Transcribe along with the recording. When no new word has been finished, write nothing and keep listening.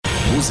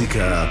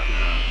מוזיקה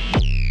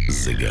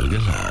זה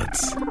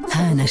גלגלצ.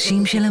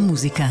 האנשים של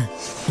המוזיקה.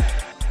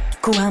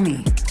 קוואמי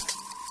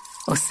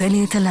עושה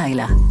לי את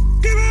הלילה.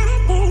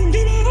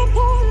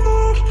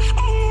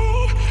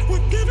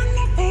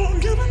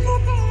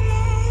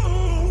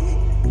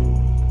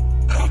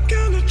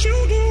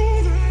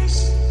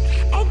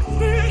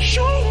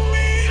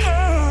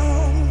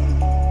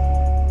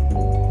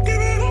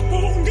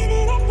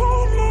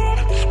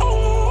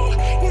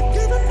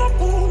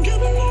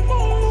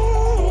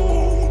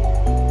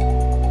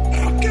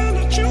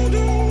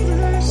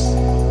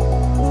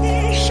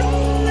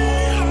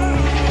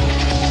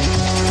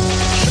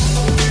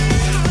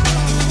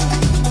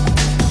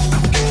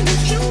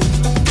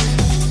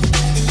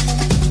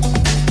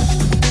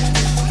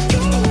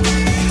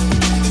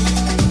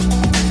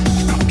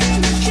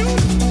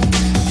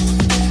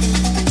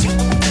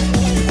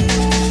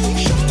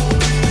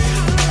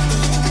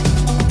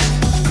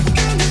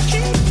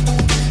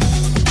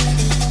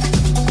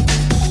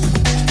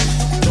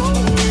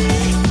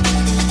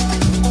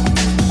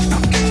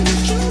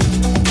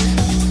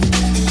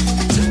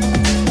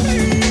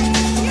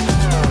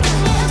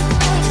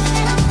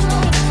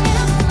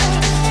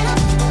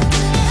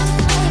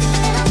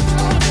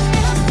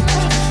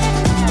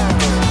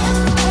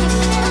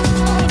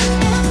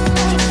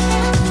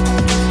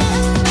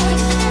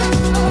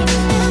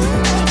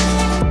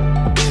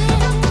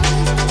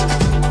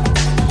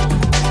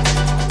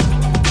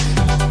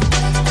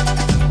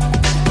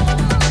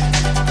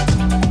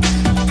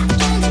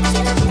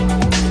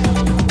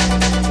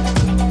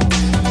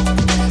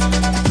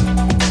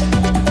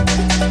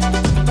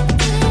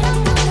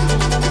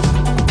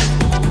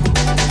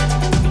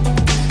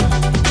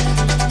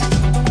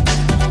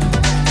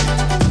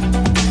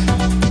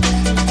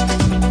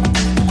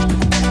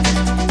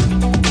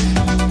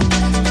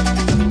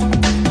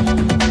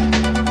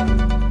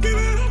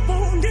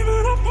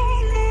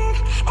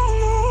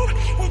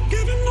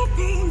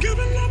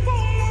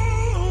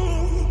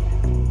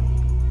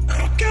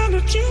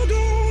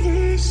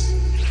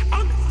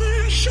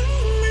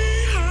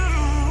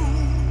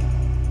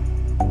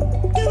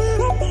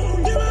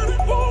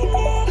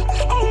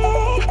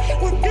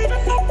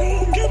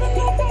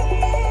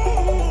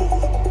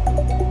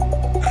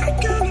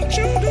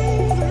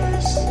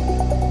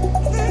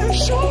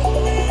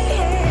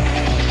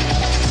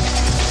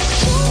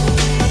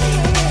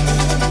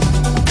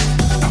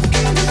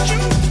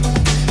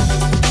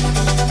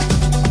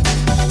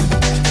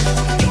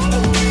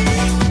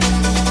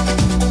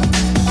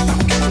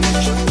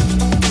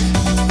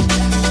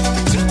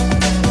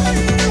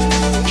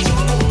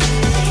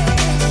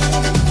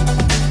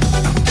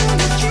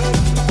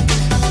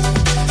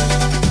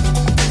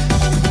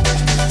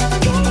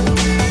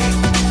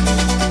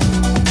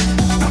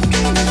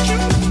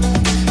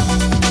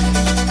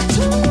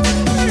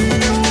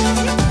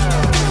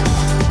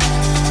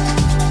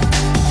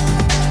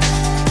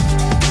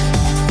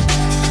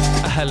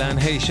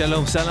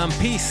 שלום, סלם,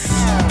 פיס.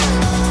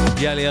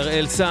 יאלי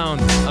הראל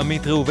סאונד,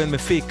 עמית ראובן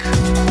מפיק.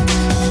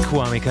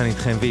 קוואמי כאן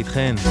איתכם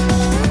ואיתכן.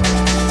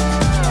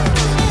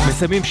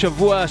 מסיימים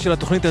שבוע של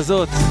התוכנית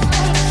הזאת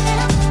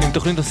עם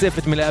תוכנית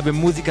נוספת מלאה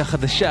במוזיקה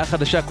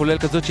חדשה, כולל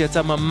כזאת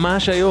שיצאה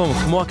ממש היום,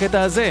 כמו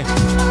הקטע הזה.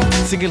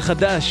 סינגל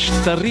חדש,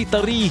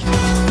 טרי,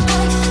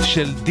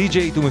 של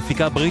די-ג'יית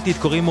ומפיקה בריטית,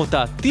 קוראים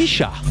אותה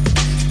טישה.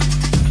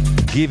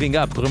 Giving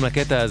Up, קוראים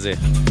לקטע הזה.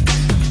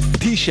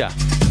 טישה,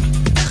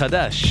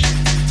 חדש.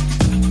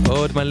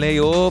 עוד מלא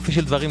יופי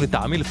של דברים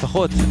לטעמי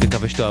לפחות,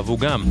 מקווה שתאהבו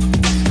גם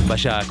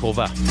בשעה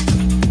הקרובה.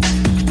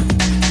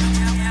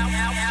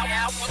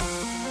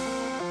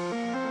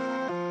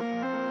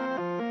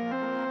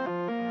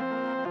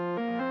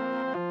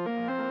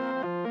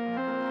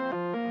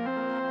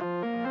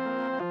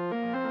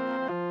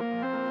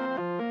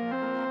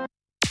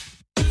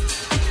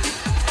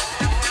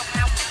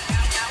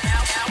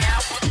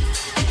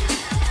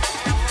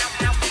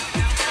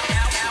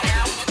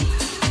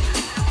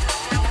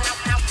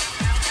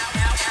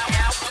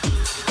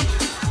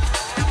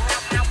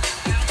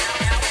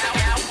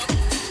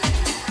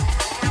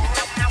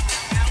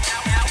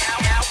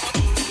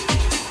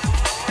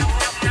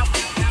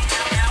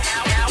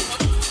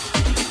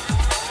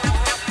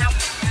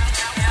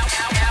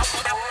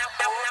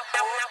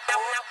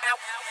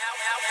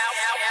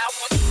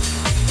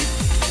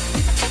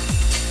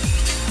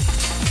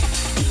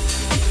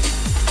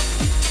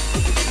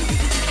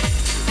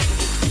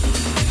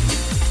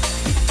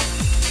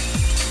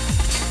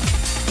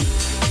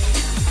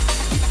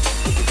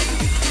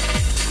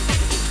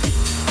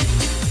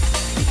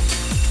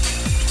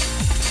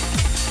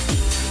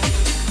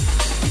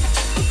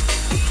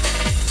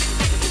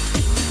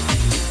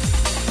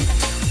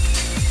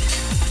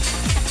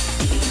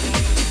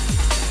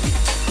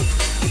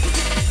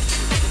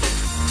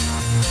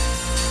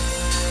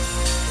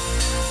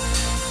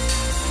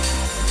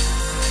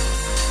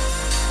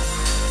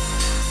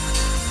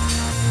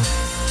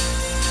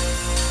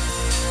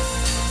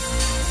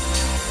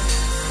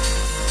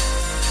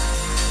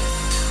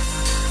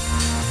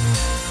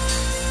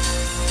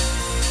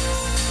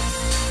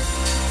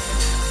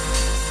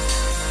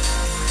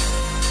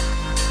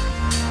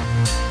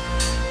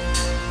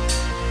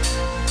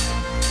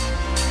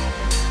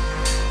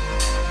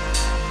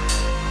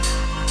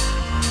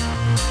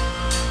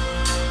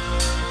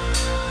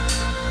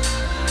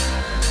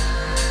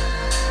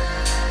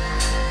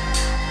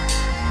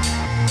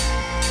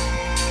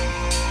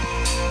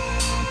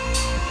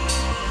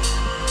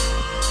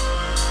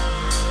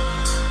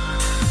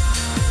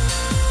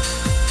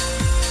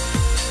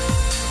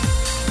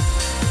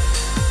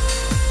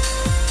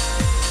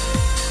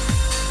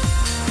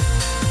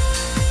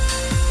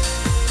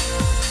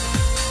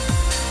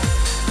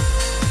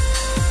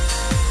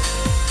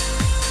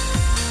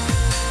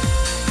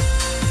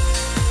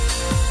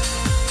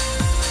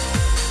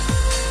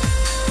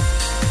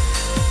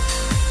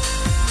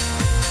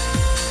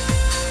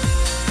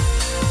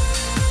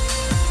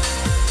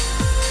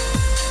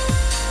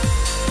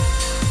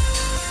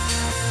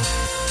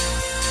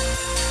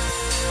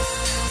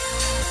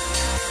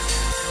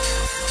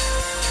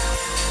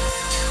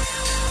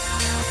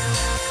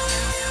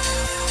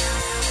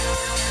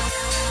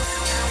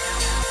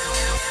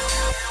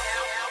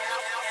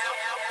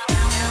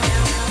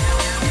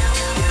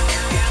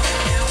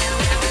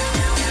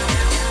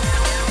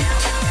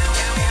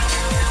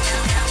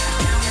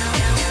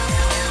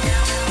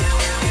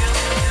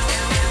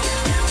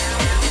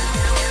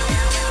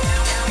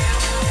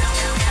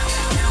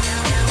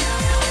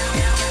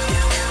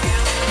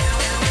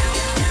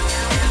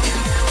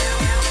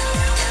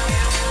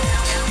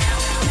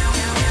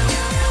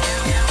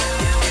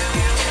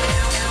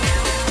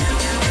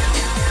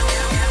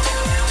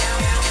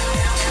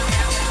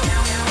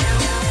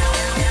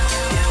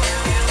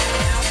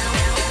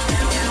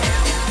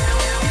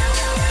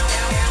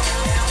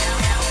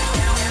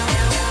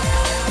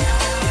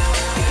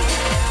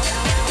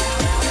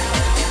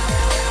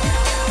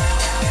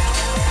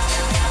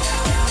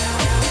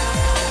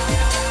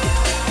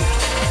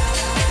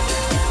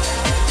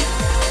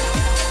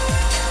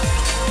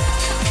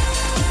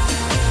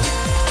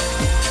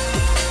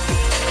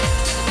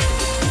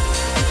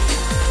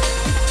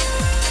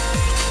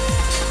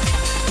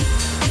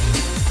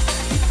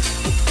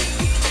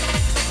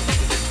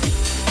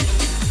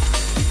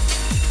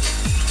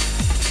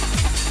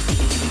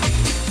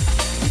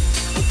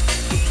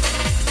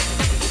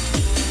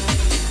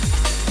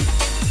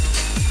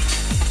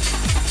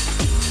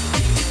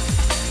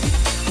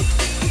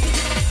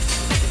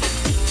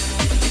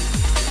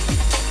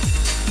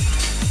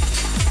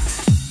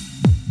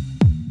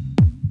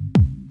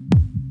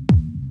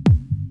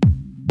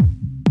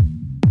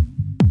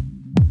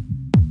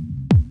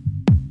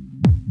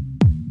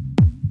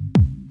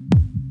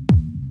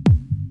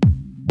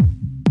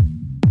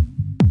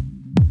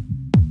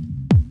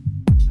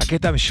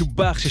 הקטע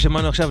המשובח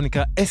ששמענו עכשיו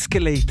נקרא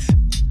אסקלייט.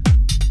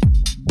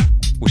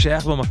 הוא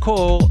שייך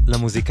במקור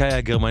למוזיקאי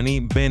הגרמני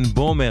בן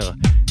בומר,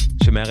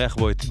 שמארח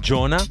בו את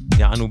ג'ונה,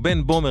 יענו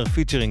בן בומר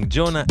פיצ'רינג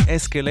ג'ונה,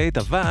 אסקלייט,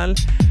 אבל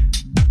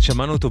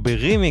שמענו אותו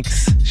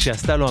ברימיקס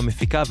שעשתה לו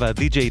המפיקה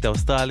והדי-ג'יית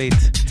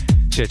האוסטרלית,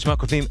 שאת שמה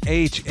כותבים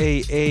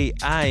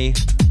H-A-A-I,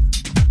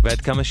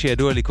 ועד כמה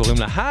שידוע לי קוראים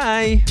לה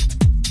היי.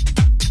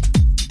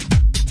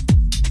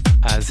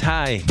 אז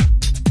היי,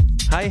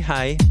 היי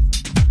היי,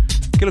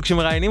 כאילו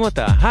כשמראיינים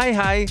אותה, היי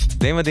היי,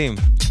 די מדהים.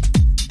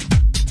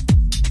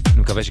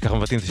 אני מקווה שככה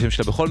מבטאים את השם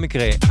שלה בכל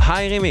מקרה.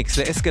 היי רימיקס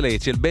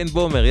לאסקלייט של בן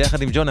בומר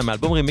יחד עם ג'ונה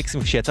מאלבום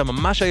רימיקסים שיצא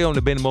ממש היום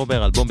לבן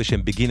בומר, אלבום בשם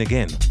Begin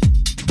Again.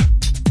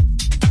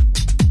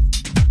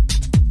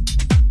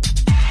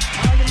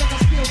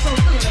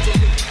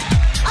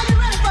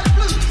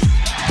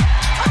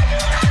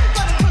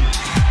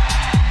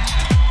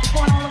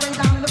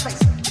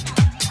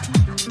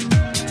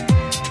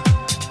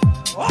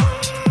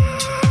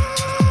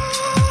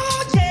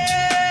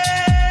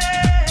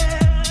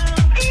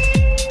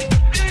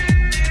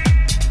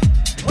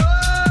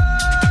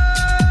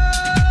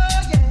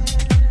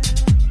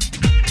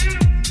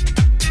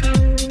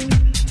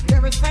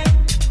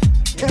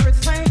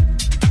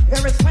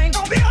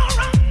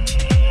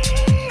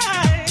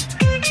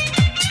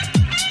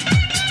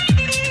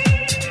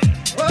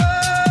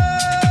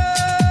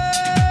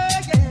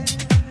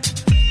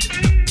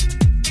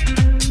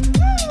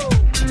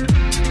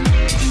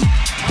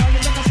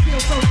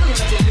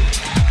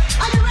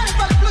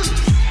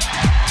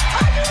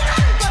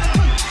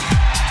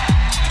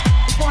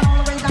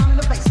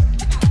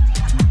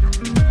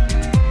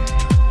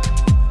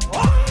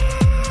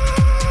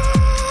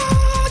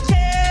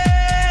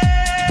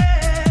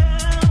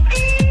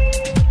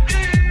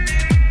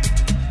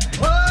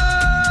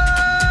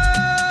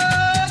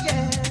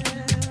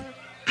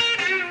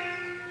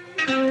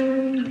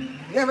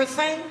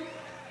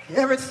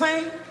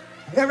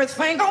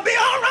 Everything gonna be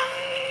all right.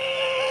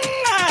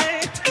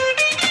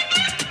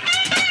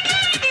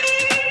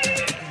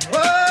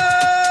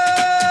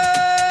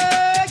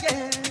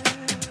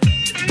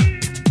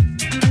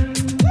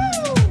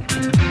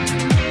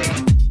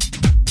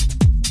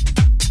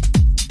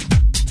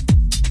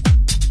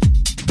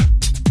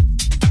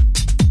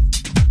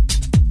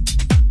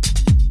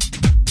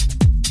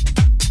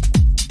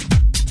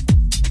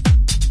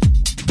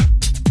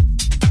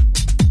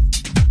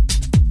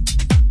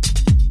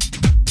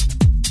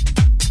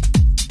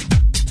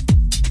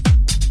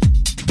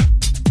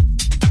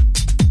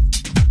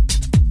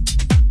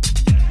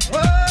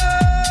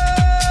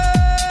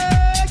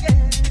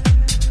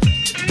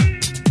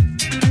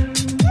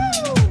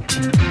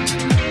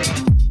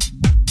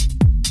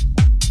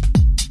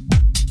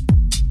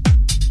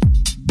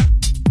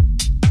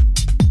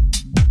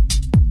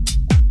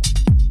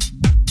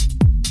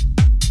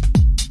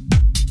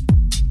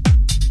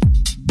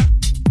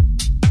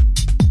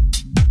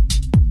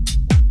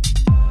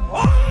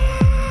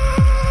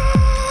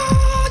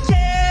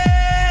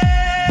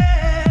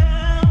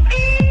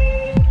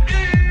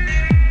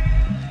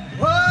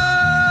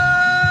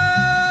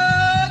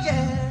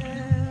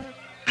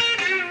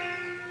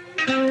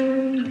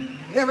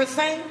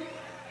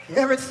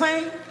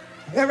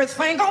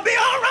 Everything gonna be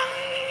all right.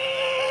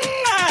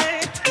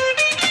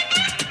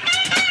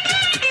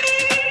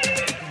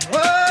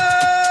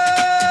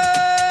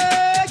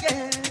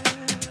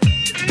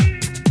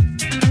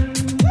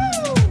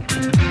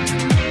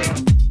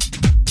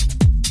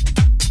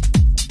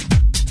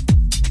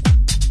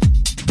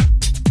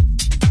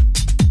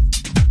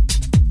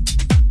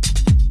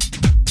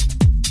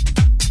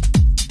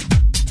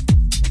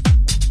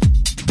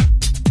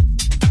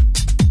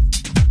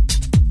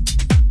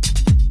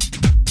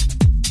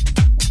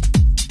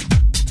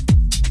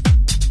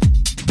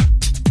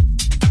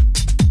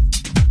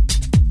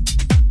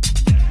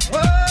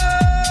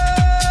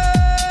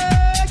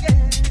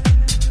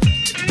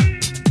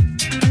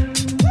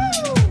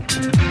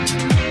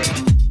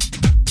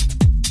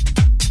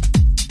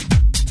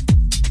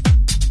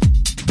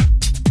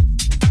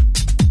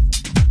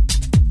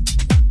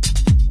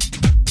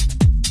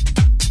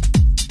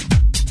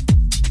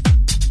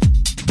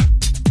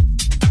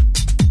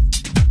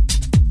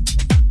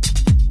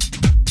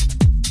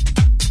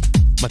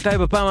 מתי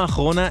בפעם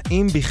האחרונה,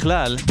 אם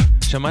בכלל,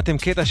 שמעתם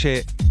קטע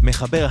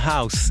שמחבר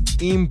האוס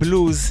עם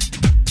בלוז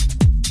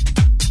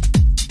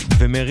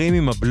ומרים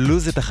עם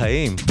הבלוז את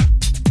החיים?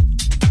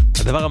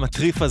 הדבר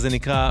המטריף הזה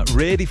נקרא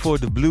Ready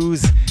for the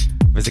Blues,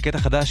 וזה קטע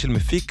חדש של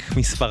מפיק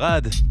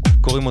מספרד,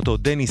 קוראים אותו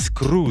דניס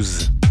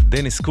קרוז.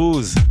 דניס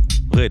קרוז,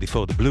 Ready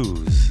for the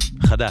Blues,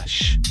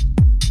 חדש.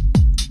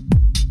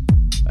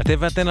 אתם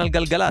ואתן על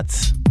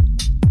גלגלץ.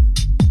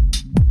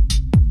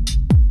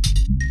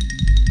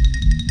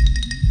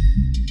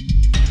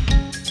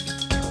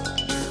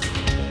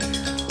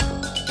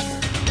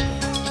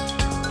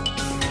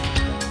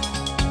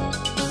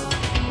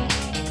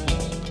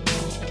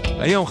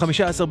 היום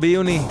 15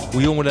 ביוני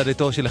הוא יום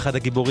הולדתו של אחד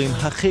הגיבורים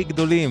הכי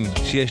גדולים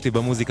שיש לי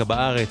במוזיקה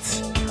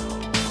בארץ,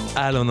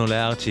 אלון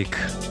אולארצ'יק.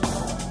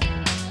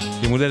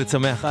 יום הולדת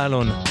שמח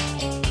אלון.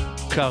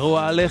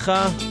 קרוע עליך,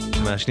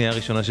 מהשנייה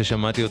הראשונה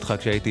ששמעתי אותך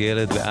כשהייתי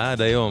ילד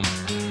ועד היום.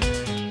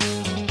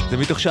 זה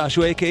מתוך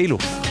שעשועי כאילו,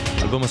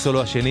 אלבום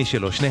הסולו השני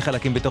שלו, 2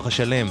 חלקים בתוך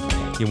השלם,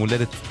 עם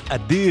הולדת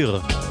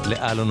אדיר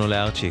לאלון או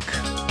לארצ'יק.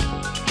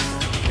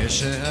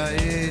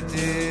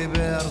 כשהייתי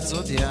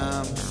בארצות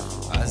ים,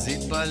 אז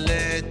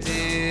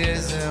התפלאתי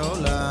איזה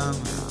עולם,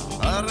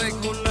 הרי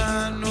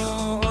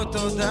כולנו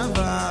אותו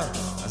דבר,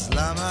 אז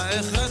למה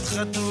אחד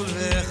חתול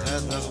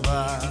ואחד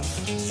עכבר?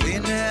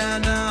 הנה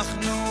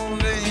אנחנו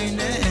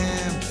והנה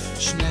הם,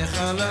 2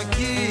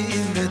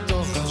 חלקים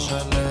בתוך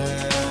השלם.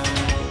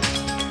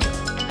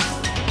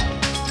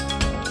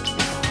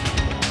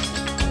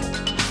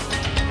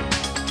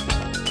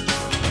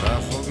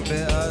 רחוק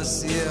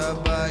באסיה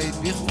בית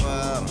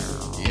בכפר,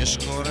 יש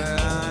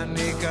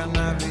קוריאני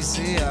קנאביס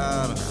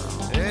יער,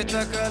 את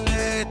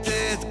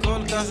הקלטת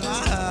כל כך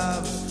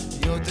אהב,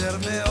 יותר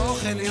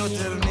מאוכל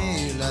יותר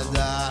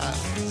מילדיו.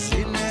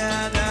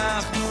 הנה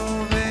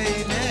אנחנו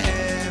והנה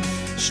הם,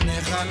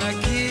 2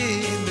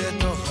 חלקים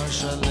בתוך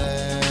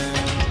השלם.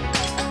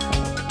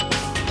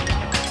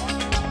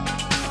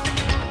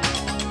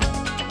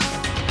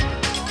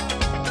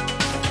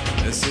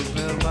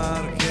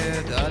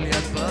 בסופרמרקט על יד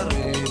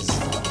פריז,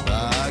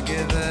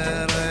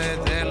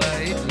 והגברת אלה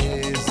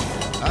התליז,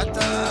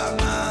 אתה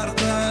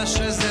אמרת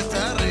שזה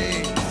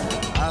טרי,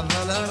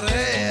 אבל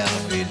הריח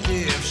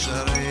בלתי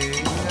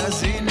אפשרי.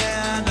 אז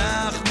הנה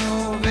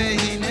אנחנו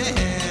והנה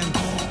הם,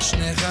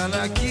 2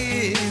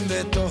 חלקים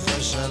בתוך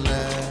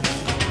השלם.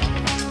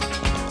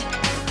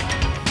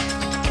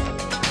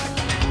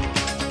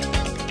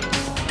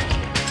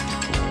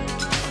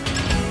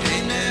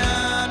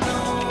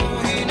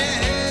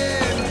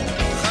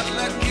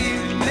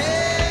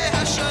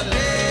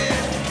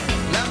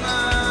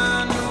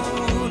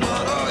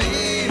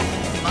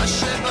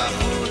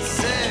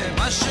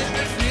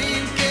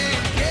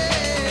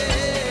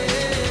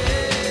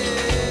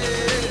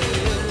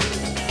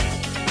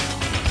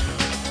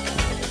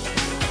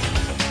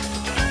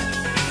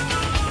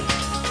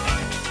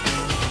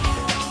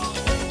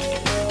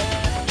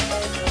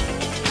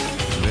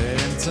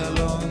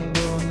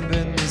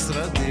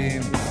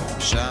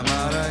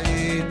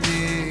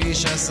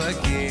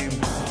 עסקים,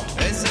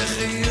 איזה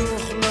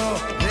חיוך לו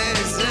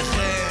ואיזה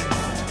חן,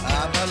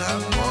 אבל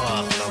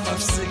המוח לא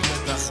מפסיק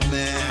לתחמן.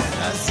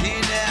 אז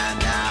הנה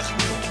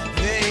אנחנו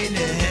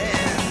והנה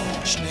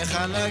הם, 2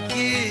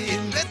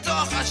 חלקים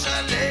בתוך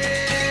השלם.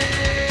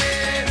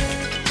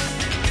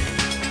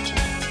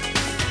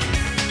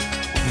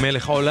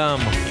 מלך עולם,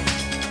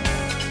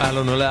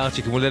 אלון או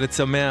לארצ'יק, מולדת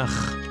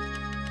שמח,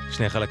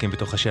 2 חלקים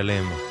בתוך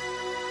השלם.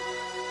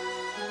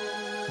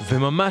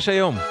 וממש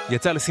היום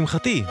יצא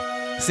לשמחתי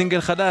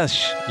סינגל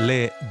חדש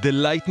ל-The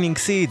Lightning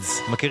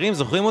Seeds. מכירים?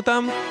 זוכרים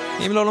אותם?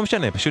 אם לא, לא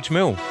משנה, פשוט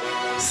שמעו.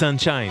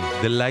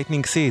 Sunshine, The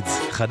Lightning Seeds,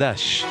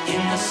 חדש. In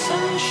the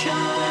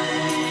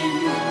sunshine,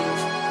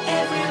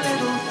 every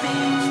little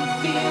thing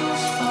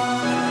feels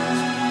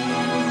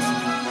fine.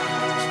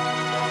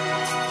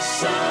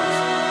 Sunshine.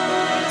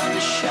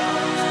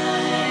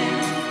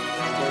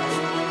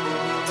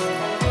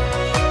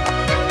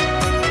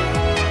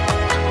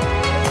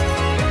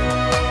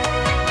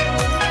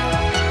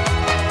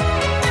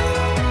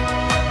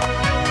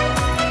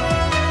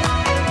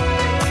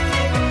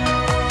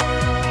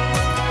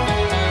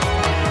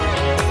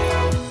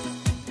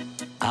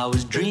 I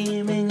was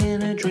dreaming in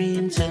a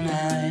dream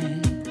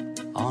tonight.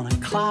 On a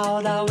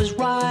cloud I was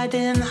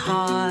riding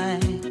high,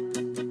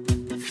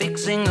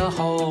 fixing a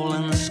hole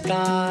in the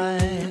sky.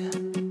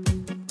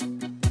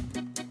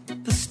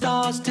 The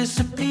stars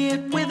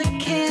disappeared with a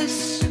kiss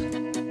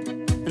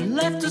and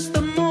left us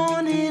the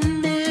morning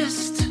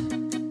mist.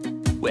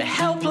 We're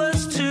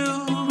helpless to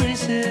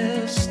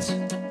resist.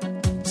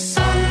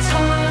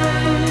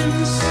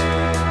 Sometimes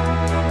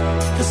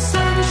the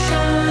sun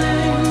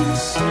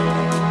shines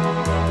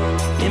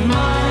in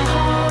my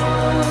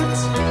heart,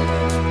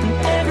 and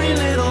every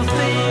little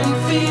thing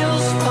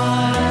feels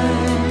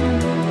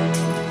fine.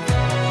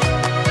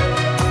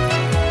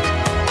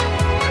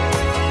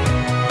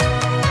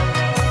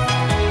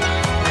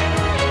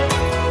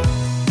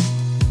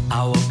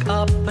 I woke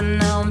up and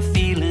now I'm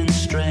feeling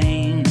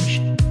strange,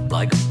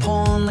 like a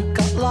pawn that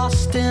got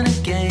lost in a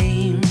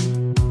game.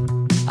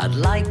 I'd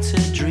like to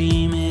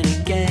dream it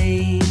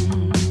again.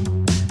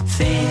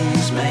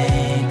 Things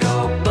may go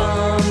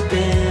bump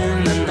in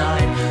the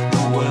night.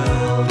 The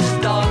world is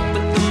dark,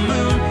 but the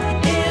moon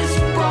is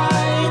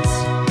bright.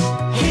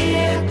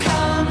 Here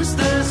comes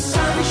the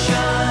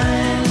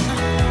sunshine.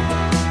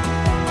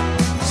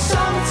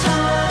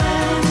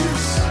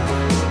 Sometimes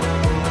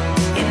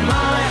in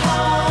my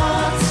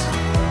heart,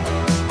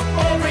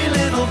 every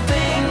little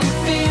thing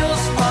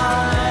feels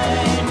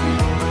fine.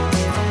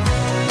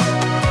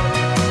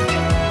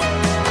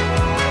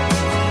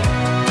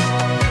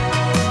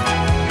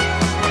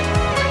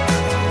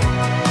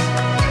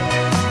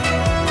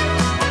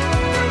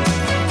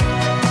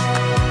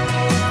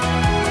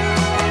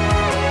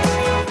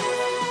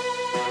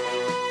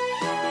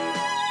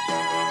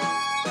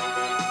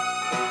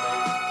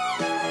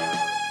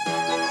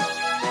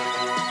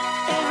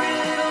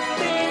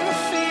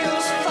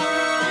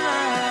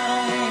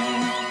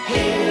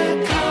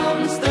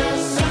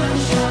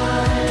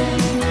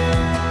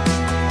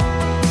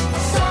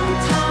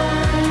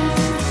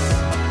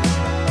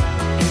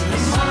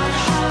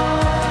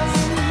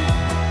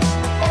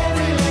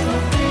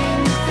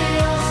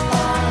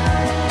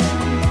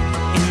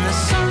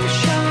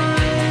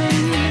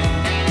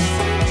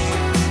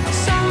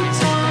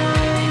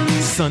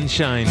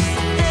 Sunshine,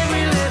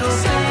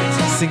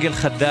 סינגל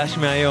חדש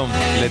מהיום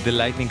ל-The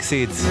Lightning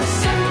Seeds.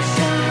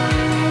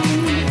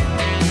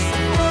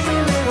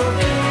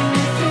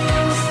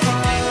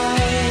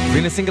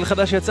 והנה סינגל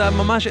חדש יצא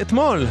ממש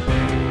אתמול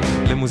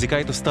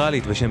למוזיקאית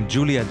אוסטרלית בשם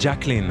ג'וליה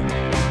ג'קלין.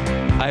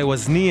 I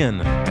was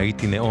neon,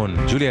 הייתי נאון.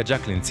 ג'וליה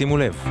ג'קלין, שימו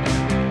לב.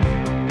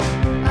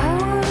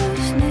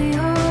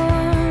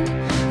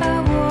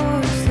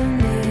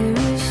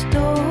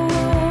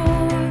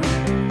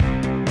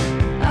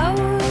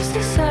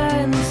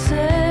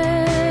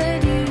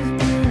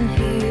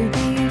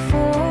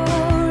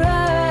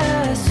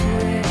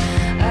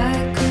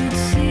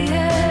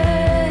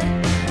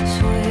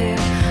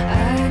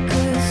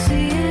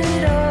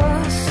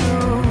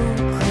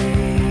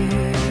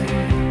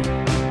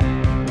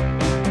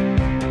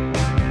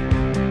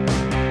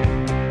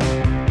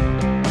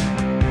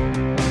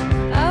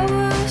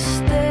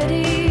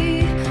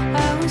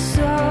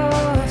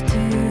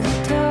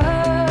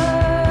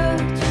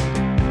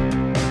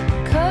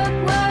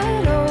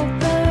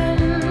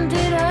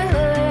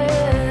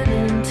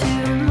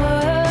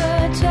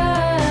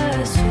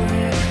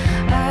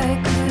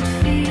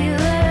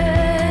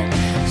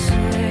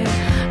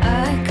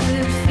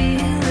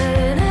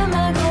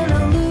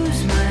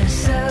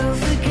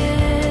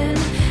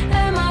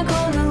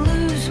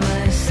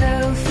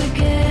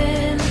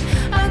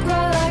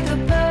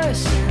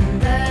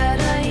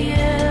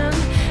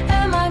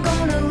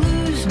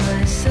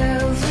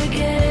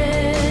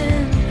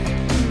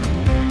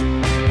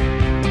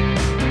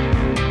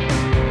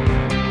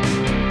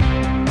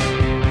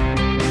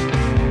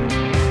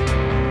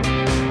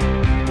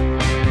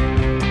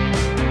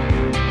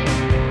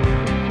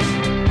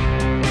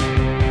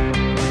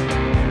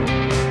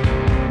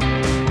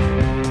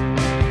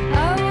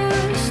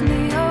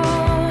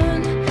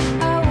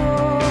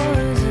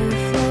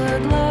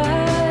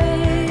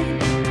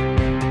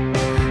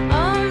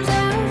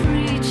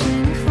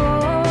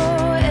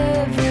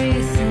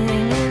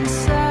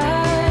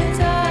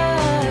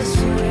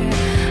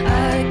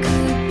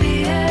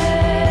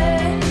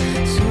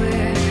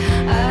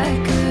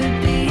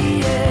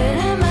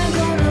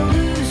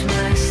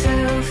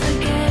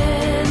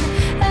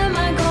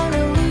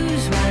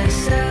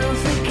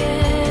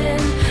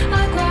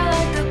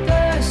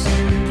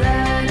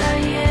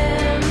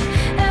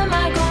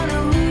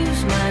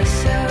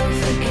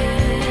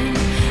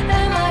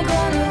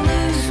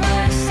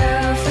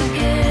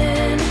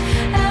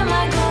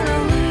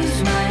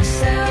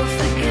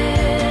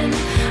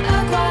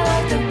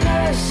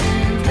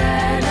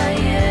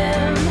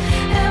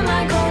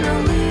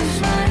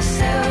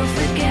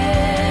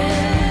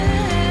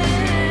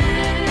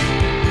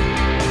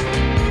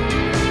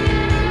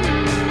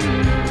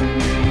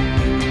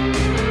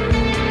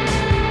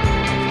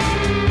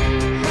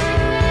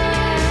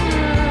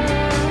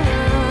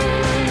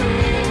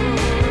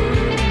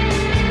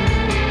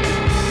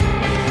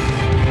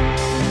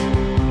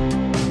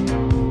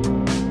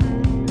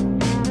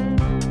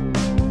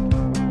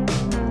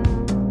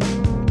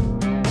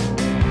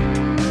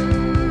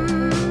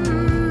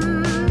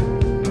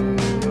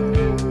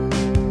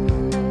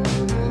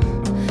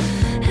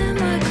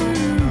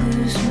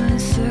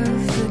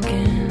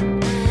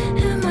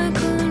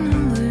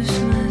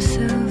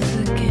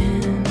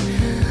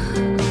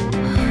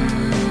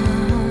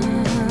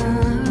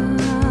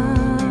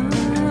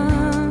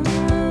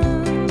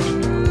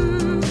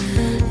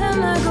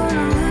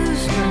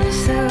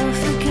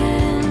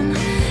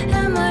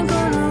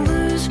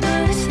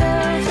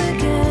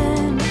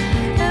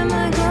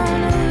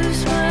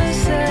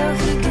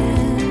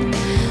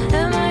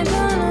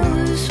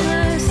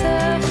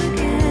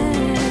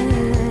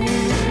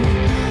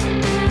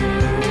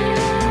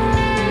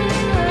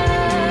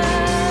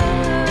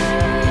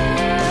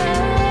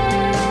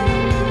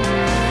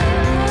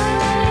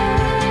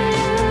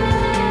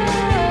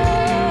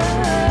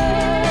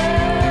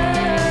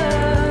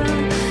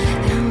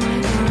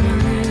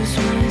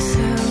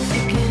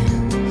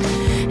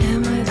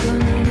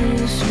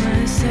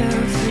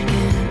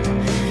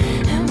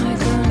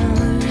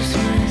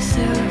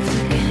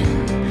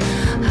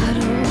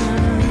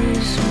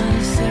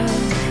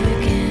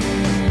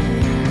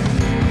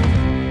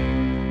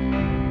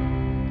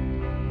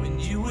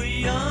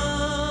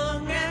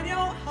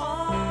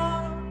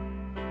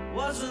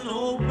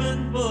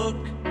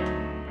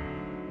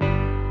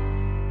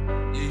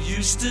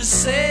 used to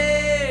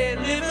say,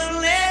 live and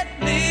let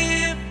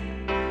live.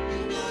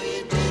 You know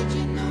you did,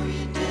 you know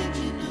you did,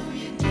 you know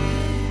you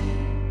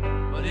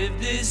did. But if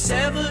this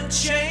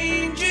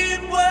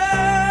ever-changing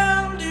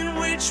world in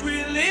which we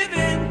live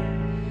in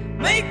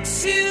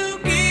makes you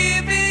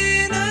give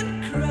in and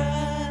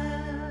cry,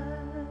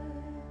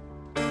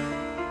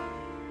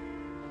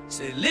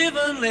 say live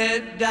and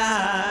let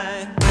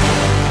die.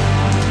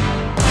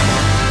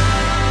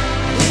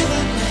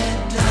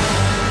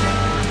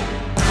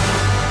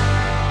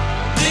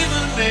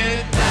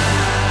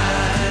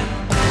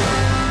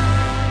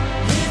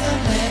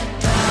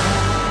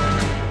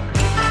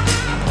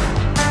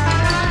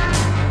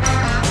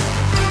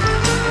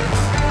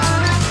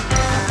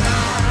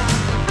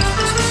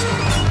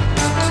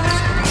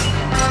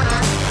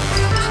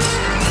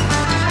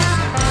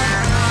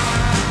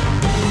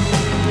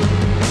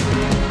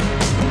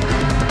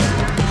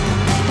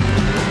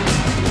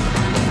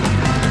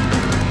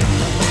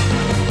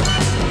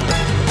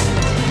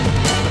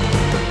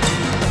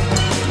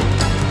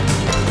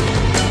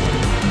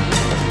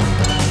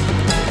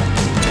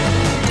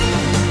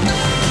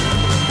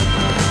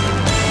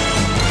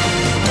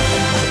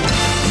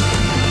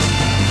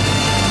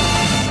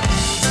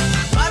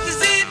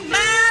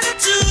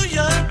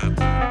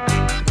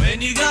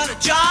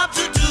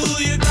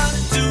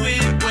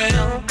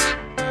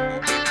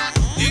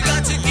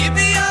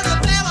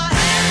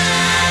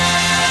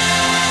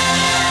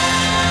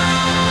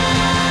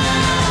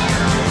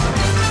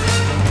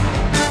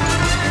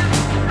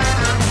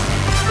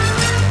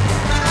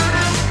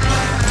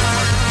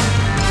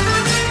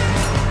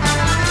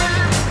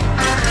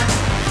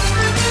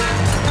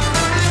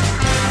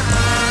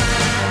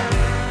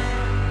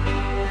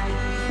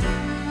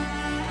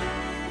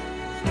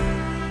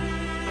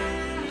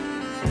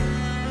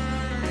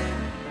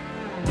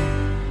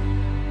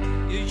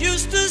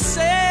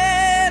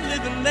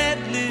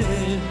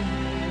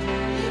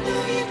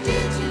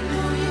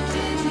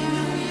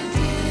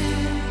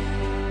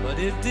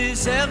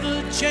 this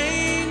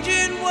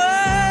ever-changing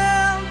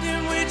world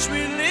in which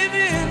we live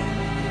in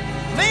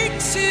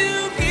makes you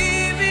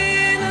give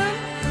in a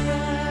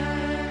cry.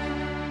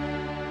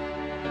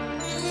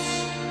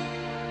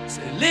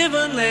 Say live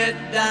and let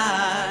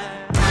die.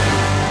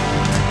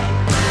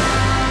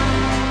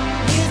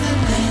 Live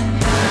and let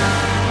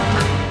die.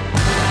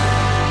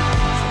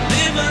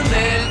 Live and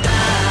let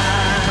die.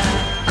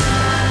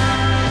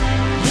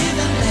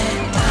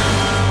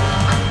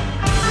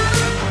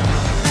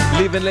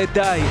 Live and Let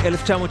Die,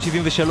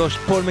 1973,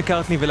 פול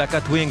מקארטני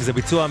ולהקת ווינג, זה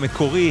ביצוע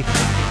המקורי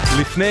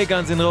לפני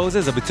Guns N'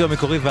 Roses, הביצוע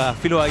המקורי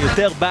ואפילו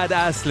היותר bad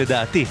ass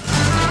לדעתי.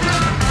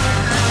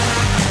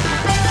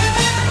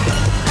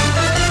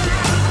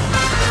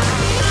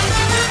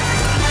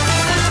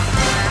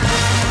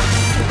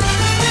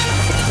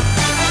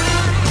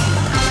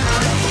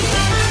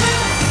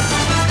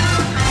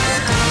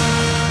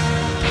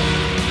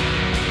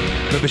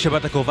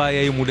 ובשבת הקרובה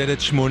יהיה יום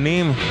הולדת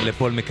 80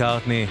 לפול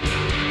מקארטני.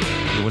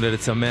 יום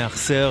הולדת שמח,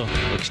 סר,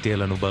 רק שתהיה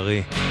לנו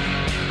בריא.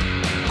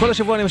 כל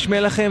השבוע אני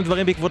משמיע לכם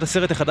דברים בעקבות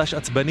הסרט החדש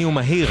עצבני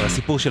ומהיר,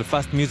 הסיפור של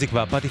פאסט מיוזיק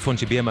והפטיפון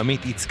שביים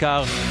עמית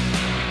יצקר.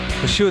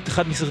 פשוט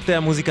אחד מסרטי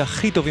המוזיקה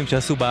הכי טובים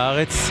שעשו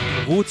בארץ.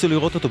 רוצו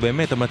לראות אותו,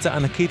 באמת, המלצה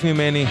ענקית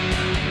ממני.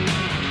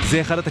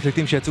 זה אחד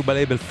התקליטים שיצאו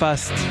בלייבל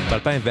פאסט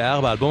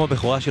ב-2004, אלבום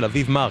הבכורה של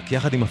אביב מרק,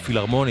 יחד עם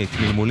הפילהרמונית,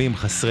 מלמולים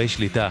חסרי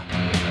שליטה.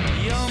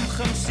 יום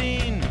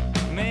חמסין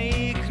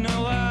מעיק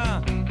נורא,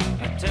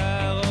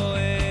 אתה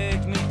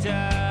רועד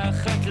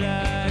מתחת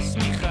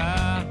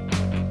לשמיכה,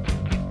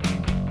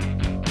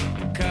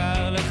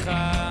 קר לך,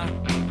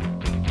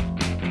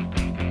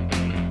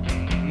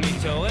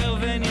 מתעורר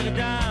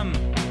ונרדם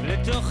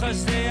לתוך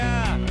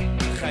הזדיה,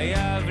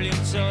 חייב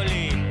למצוא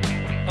לי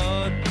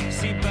עוד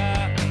סיבה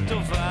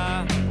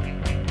טובה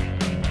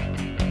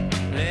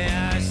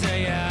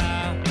להזיה.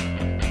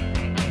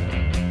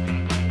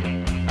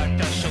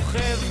 אתה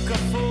שוכב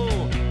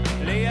כפור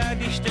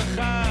ליד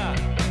אשתך,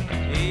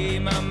 היא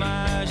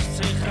ממש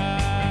צריכה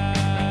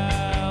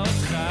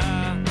אותך,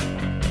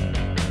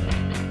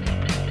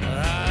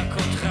 רק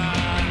אותך.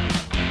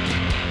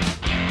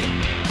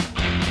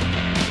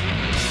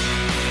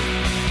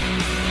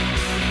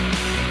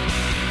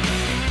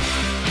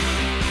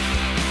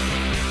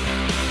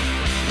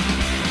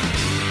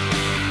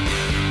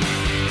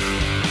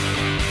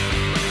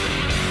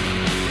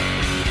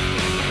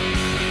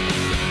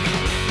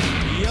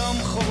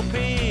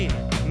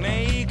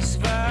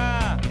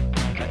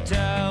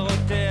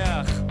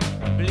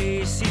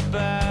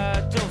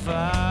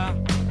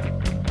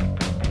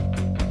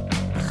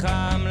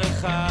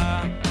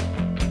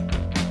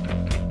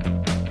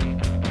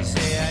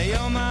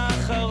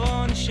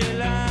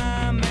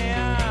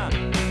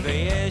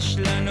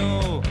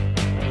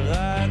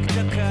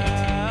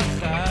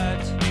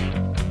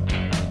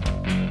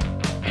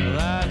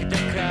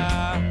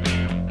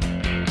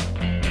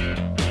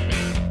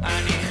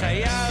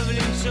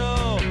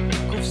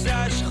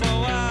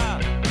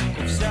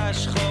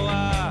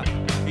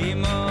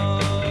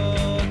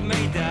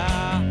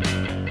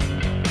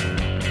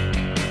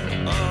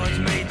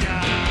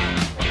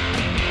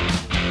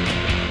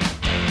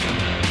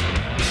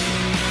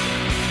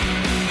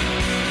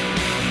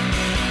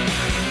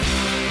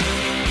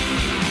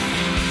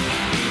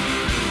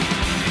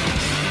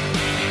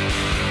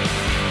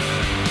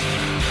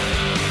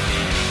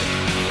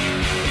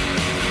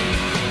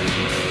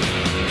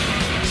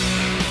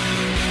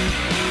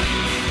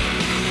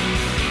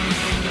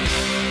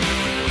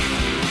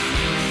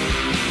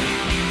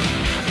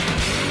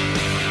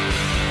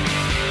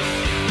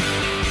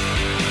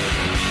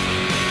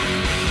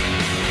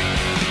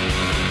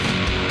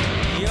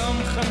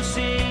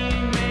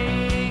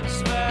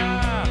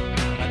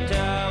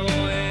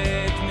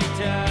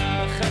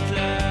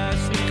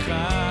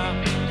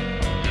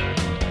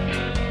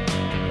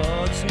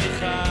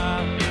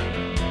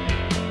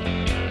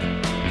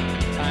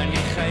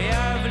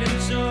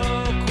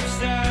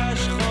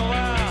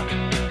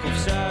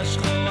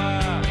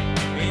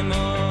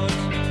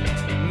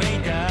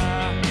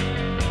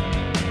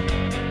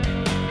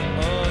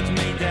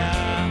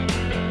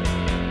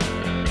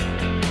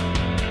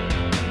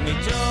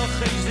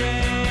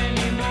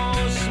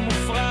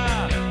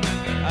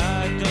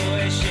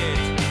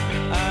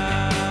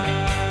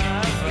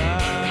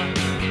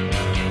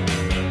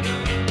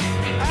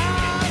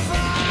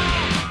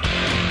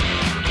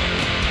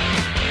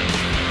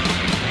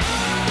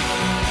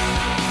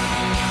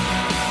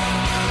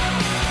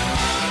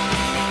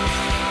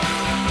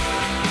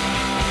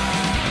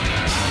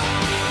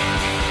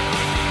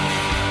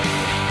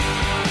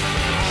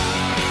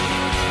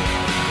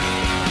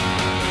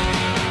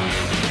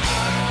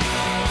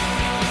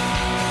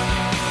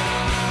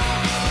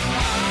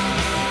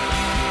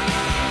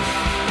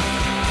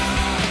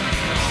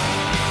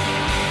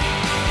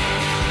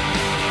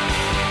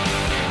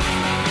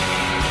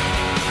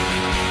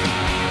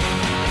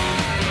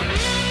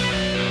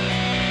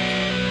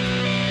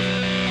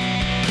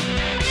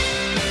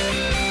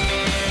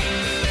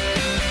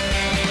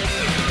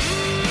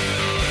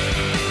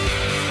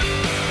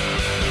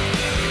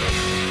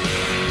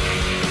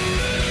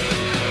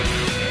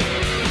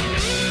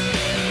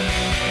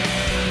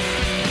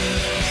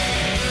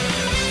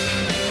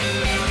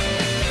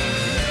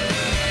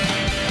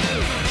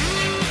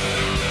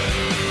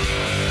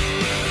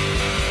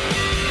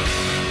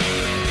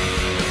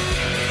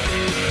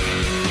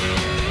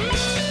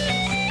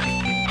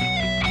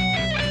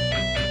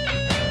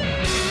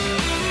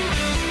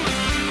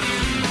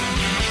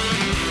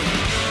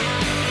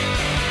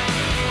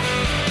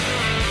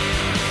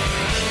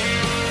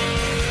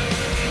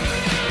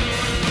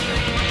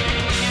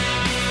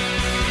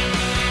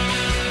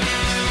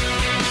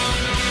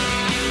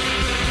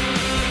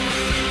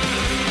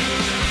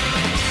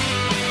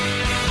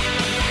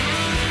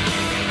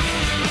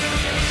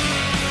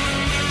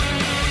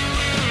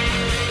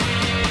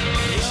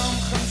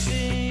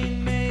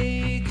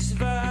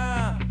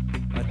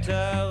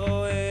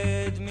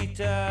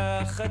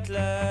 מתחת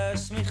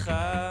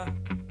לשמיכה,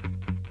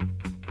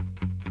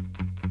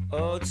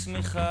 עוד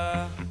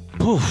צמיחה.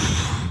 פוף.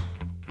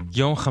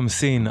 יום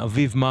חמסין,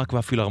 אביב מרק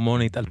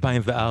והפילהרמונית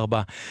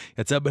 2004,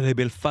 יצא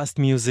בלייבל פאסט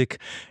מיוזיק,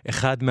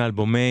 אחד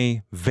מאלבומי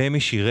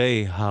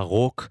ומשירי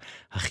הרוק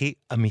הכי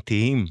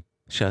אמיתיים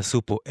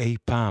שעשו פה אי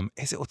פעם.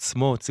 איזה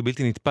עוצמות, זה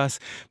בלתי נתפס.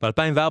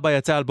 ב-2004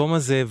 יצא האלבום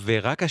הזה,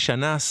 ורק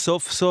השנה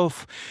סוף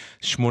סוף,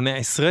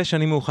 18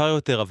 שנים מאוחר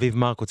יותר, אביב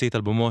מרק הוציא את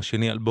אלבומו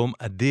השני, אלבום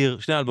אדיר,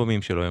 שני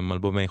אלבומים שלו הם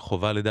אלבומי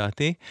חובה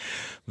לדעתי,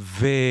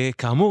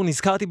 וכאמור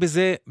נזכרתי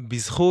בזה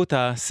בזכות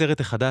הסרט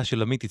החדש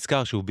של עמית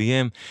יצקר, שהוא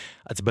ביים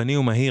עצבני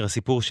ומהיר,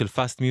 הסיפור של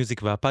פאסט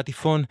מיוזיק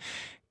והפטיפון.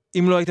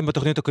 אם לא הייתם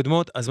בתוכניות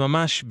הקודמות, אז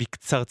ממש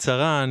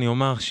בקצרצרה אני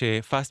אומר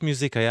שפאסט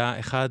מיוזיק היה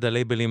אחד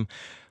הלייבלים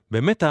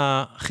באמת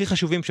הכי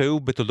חשובים שהיו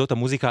בתולדות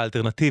המוזיקה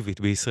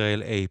האלטרנטיבית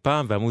בישראל אי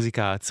פעם,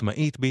 והמוזיקה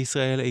העצמאית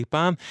בישראל אי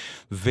פעם,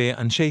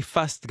 ואנשי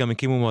פאסט גם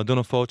הקימו מועדון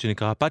הופעות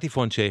שנקרא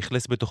פטיפון,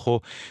 שהכלס בתוכו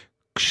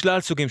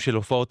שלל סוגים של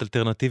הופעות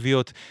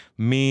אלטרנטיביות,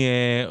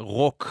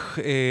 מרוק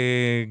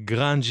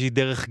גרנג'י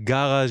דרך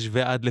גאראז'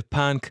 ועד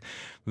לפאנק,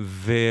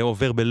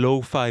 ועובר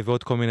בלואו-פיי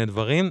ועוד כל מיני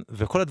דברים,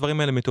 וכל הדברים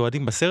האלה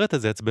מתועדים בסרט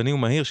הזה, עצבני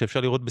ומהיר, שאפשר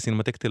לראות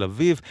בסינמטק תל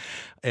אביב.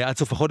 עד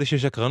סוף החודש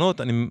יש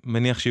הקרנות, אני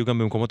מניח שיהיו גם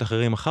במקומות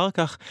אחרים אחר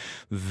כך,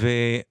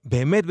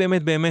 ובאמת,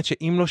 באמת, באמת,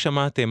 שאם לא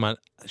שמעתם על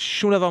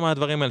שום דבר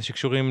מהדברים האלה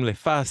שקשורים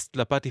לפאסט,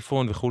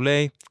 לפטיפון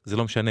וכולי, זה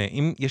לא משנה.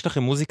 אם יש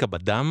לכם מוזיקה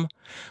בדם,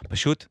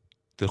 פשוט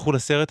תלכו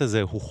לסרט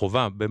הזה, הוא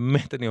חובה,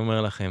 באמת אני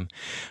אומר לכם.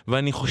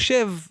 ואני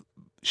חושב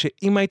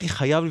שאם הייתי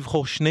חייב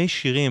לבחור שני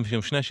שירים,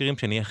 שני השירים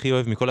שאני הכי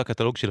אוהב מכל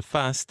הקטלוג של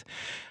פאסט,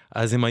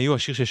 אז הם היו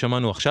השיר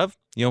ששמענו עכשיו,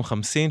 יום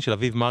חמסין של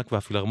אביב מרק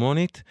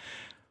והפילהרמונית,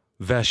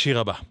 והשיר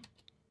הבא.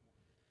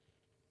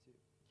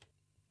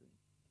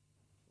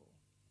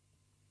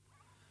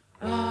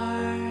 I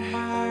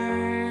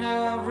heard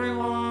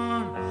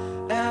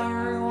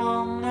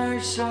everyone they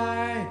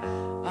say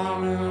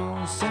I'm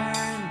insane.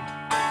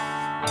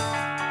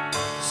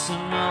 So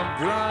my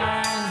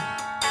brain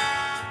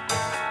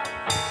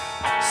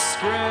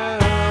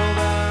screwed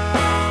up.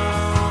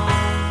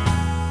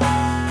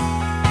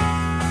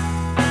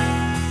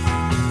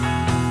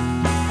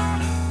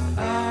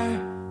 I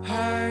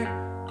heard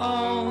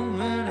all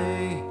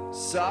many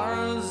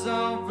sorrows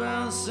I've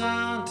been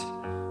sent,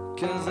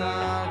 'cause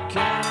I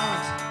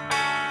can't,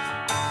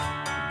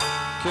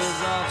 'cause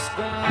I've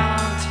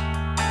spent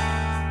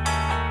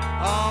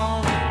all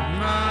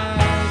my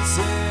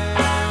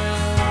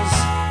tears.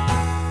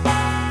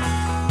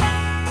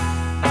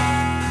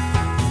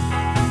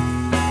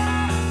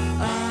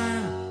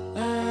 I'm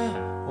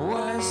a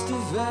waste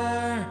of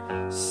air,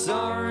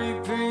 sorry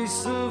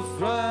piece of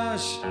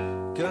flesh,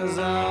 'cause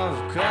I've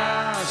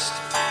crashed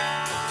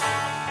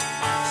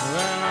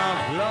and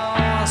I've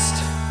lost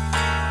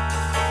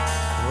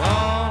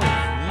all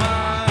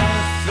my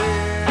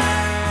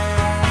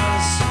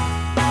fears.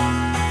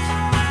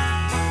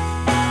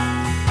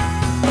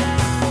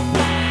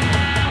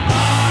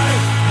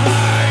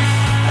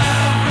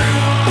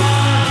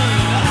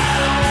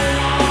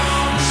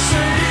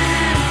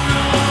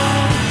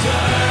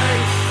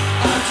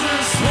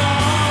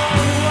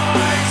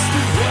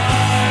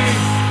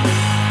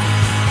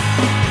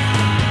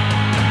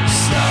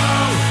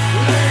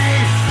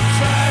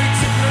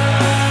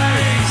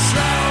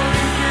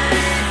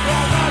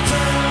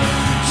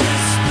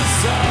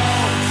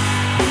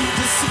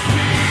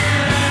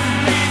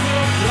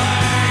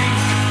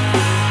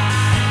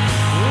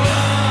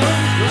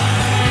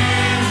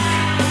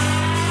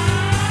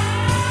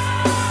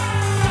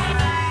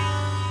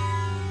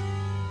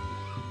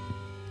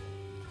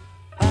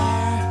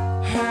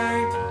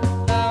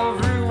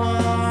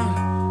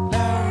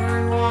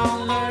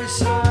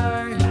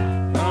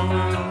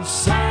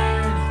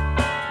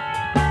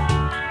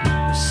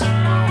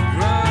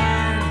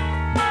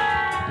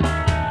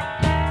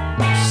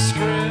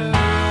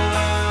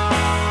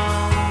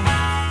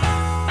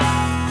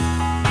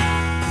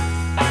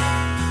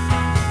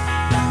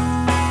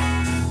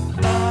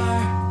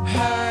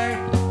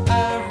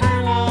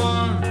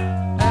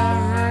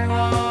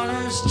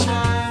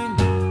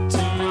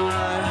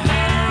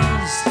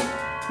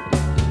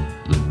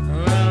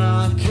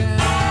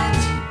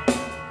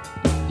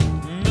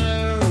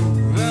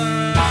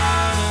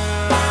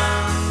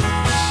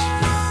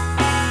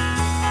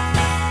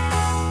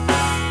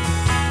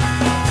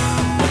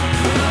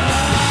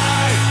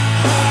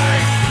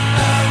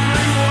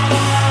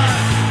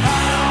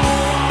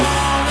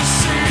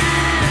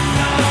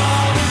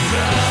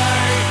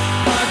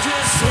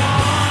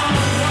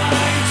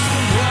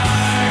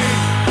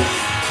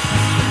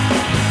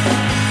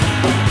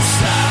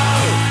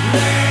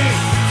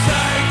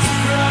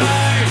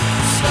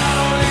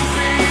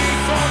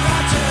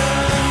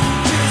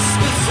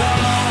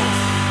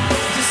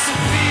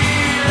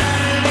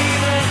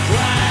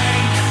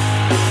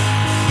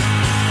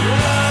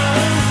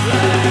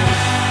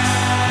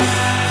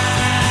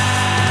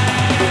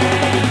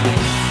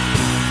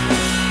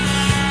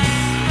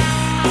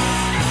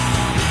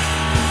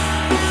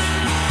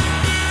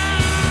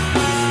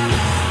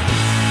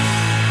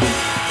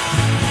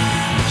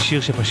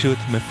 שיר שפשוט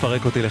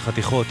מפרק אותי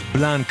לחתיכות,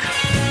 בלנק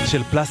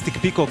של פלסטיק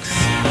פיקוקס,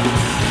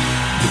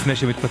 לפני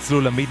שהם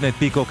התפצלו למידנייט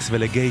פיקוקס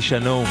ולגיי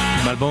שנו,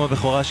 מאלבום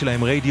הבכורה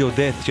שלהם רדיו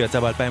דאט שיצא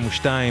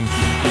ב-2002,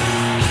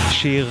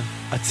 שיר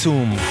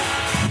עצום,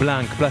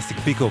 בלנק, פלסטיק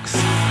פיקוקס,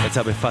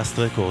 יצא בפאסט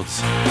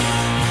רקורדס.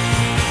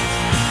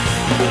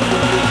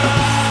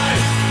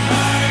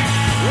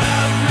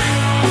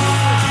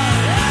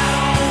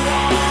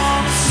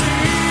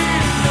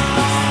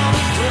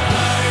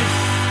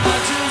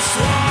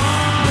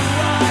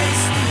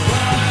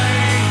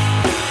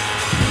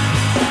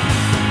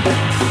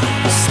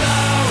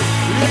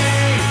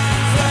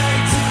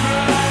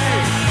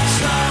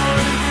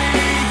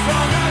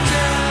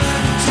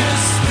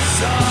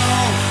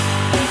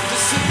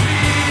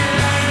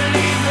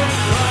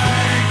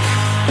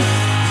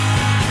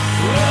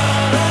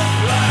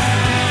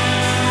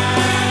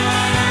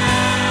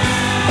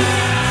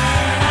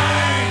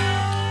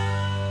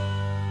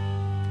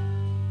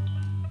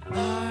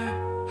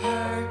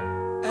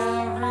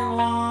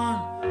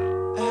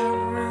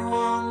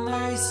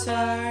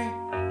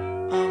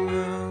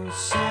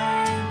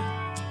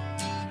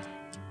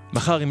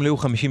 מחר ימלאו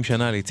 50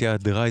 שנה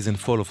ליציאת The Rise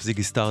and Fall of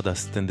Ziggy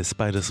Stardust and the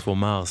Spiders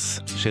from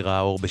Mars, שראה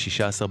אור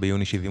ב-16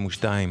 ביוני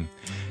 72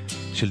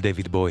 של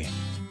דיוויד בוי.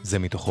 זה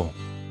מתוכו.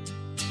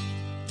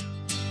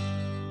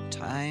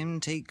 Time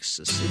takes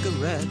a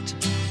cigarette,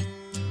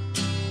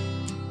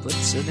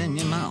 puts it in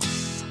your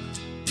mouth.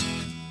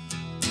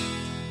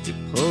 You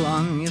pull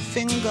on your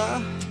finger,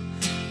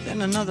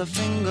 then another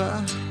finger,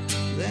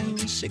 then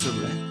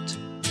cigarette.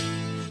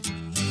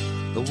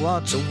 The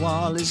water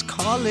wall is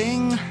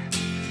calling.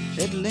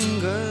 It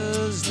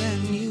lingers,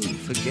 then you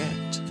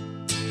forget.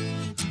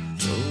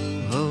 Oh,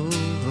 ho,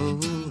 ho,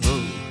 ho,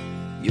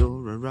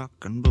 you're a rock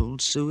and roll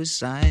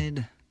suicide.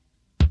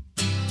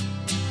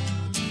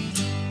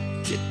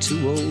 You're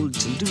too old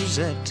to lose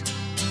it,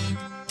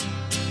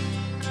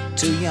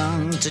 too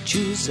young to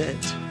choose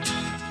it.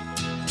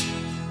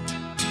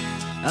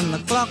 And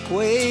the clock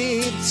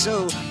waits so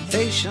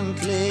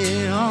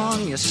patiently on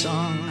your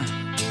song.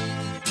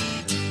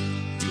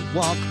 You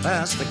walk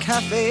past the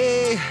cafe,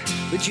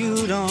 but you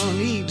don't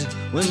eat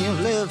when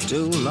you've lived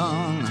too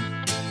long.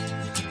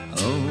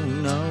 Oh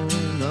no,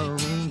 no,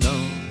 no,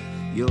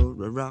 you're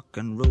a rock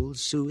and roll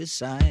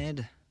suicide.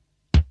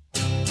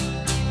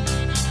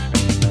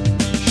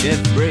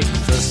 Shit breaks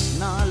the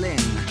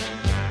snarling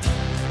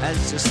as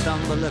you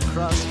stumble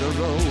across the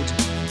road.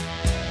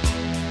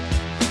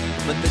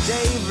 But the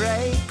day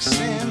breaks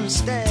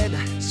instead,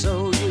 so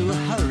you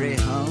hurry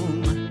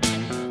home.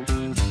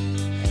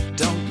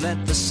 Don't let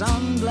the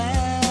sun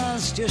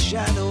blast your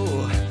shadow.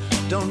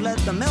 Don't let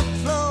the milk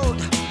float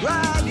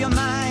rob your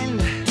mind.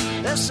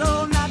 They're so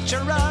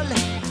natural,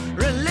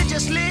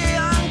 religiously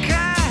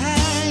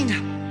unkind.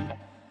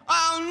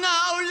 Oh no,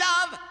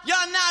 love,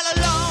 you're not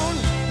alone.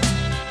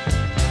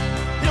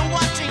 You're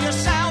watching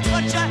yourself,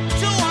 but you're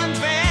too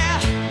unfair.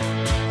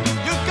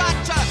 You got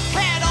your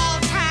head all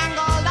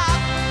tangled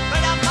up,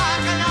 but a fuck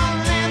can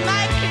only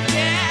make you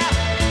care.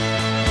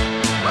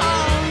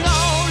 Oh no,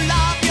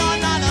 love, you're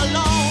not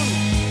alone.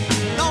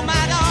 No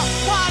matter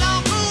what or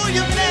who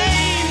you've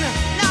been.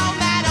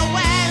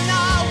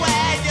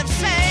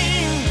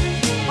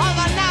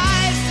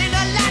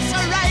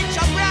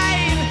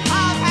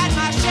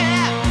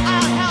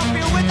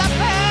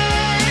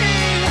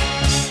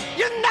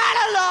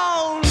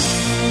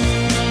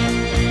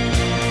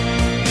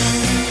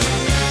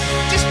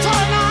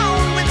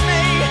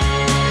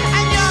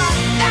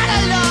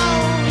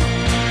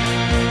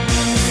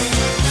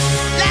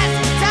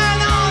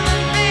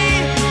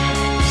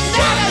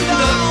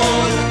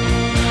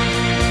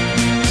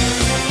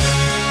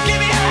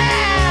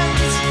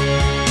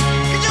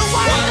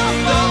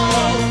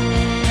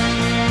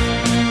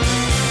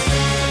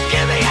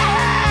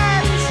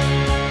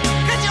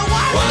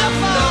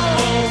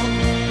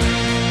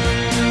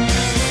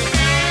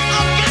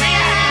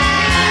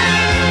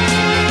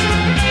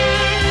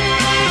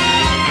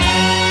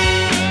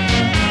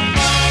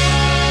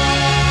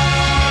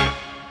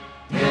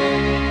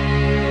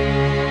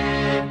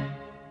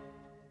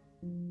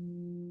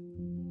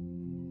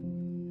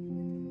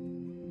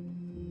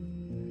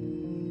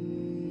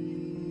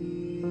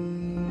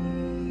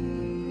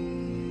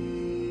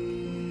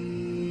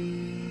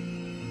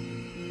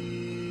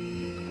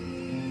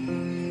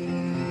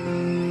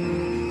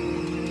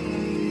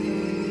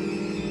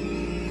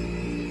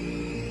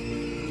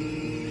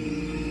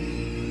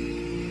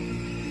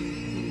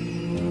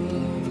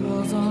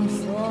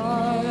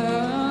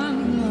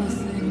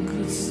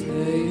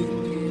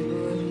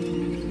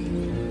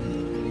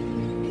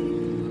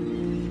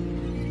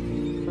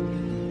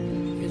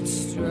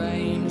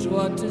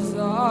 What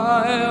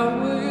desire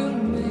will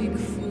make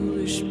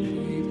foolish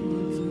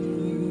people do.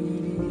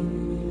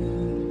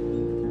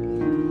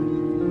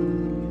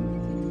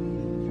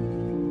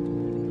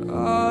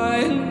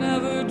 I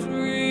never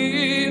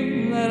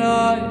dreamed that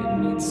I'd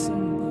meet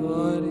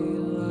somebody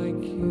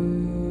like you.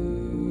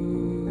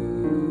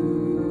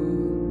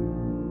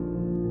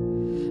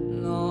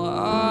 No,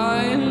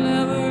 I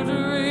never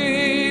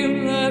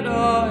dreamed that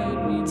I'd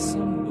meet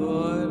somebody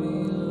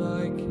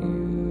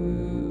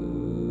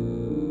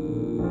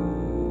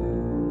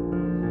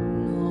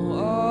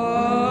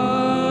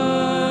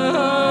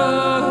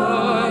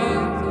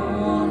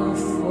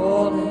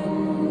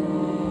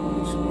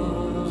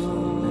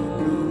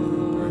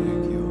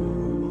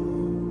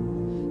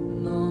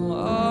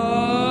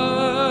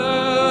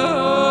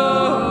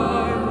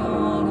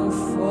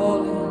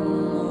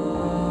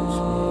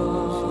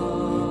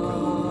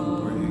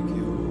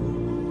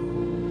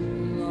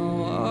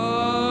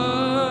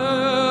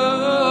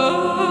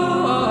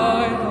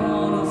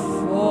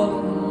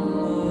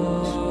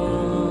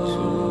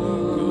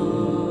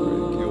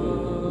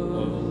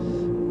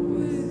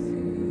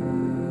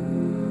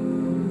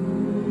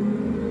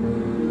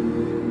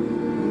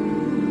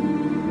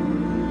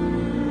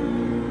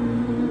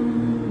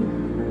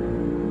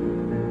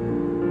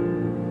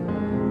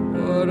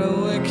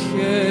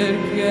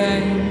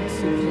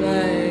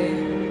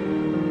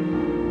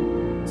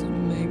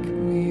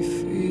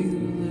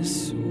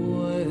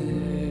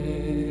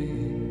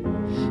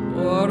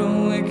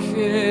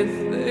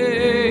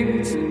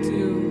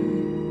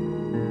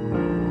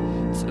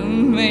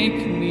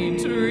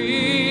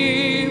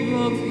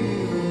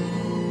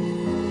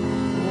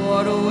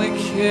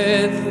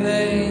wicked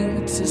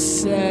thing to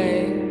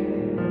say.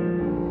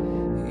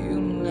 You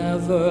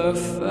never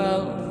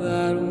felt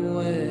that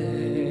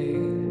way.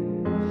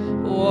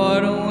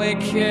 What a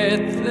wicked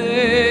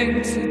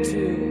thing to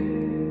do,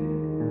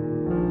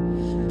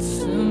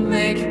 to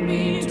make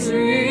me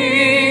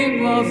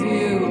dream of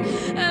you.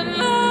 And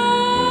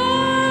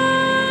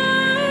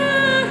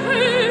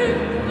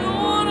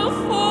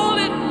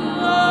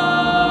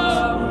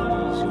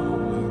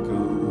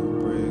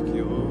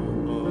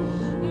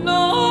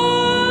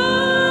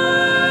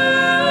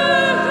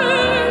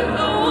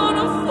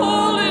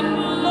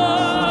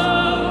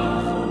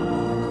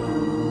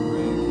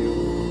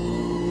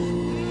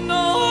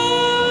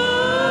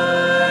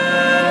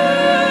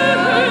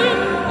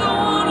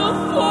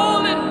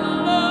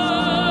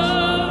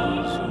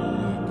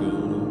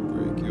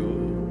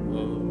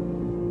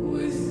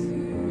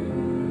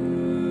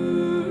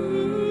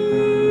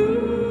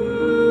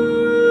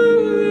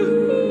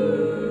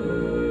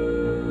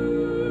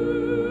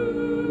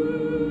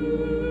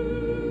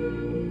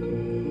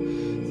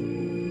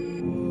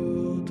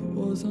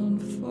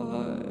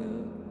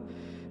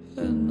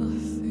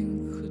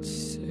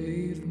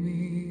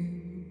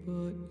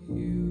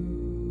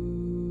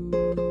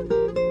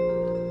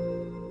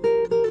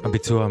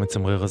הביצוע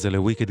המצמרר הזה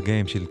לוויקד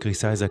גיים של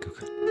קריס אייזק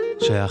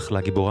שייך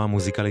לגיבורה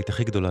המוזיקלית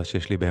הכי גדולה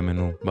שיש לי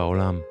בימינו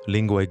בעולם,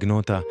 לינגואה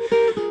איגנוטה.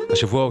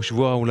 השבוע הוא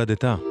שבוע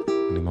הולדתה,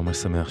 אני ממש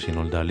שמח שהיא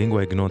נולדה.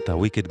 לינגואה איגנוטה,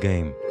 וויקד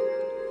גיים.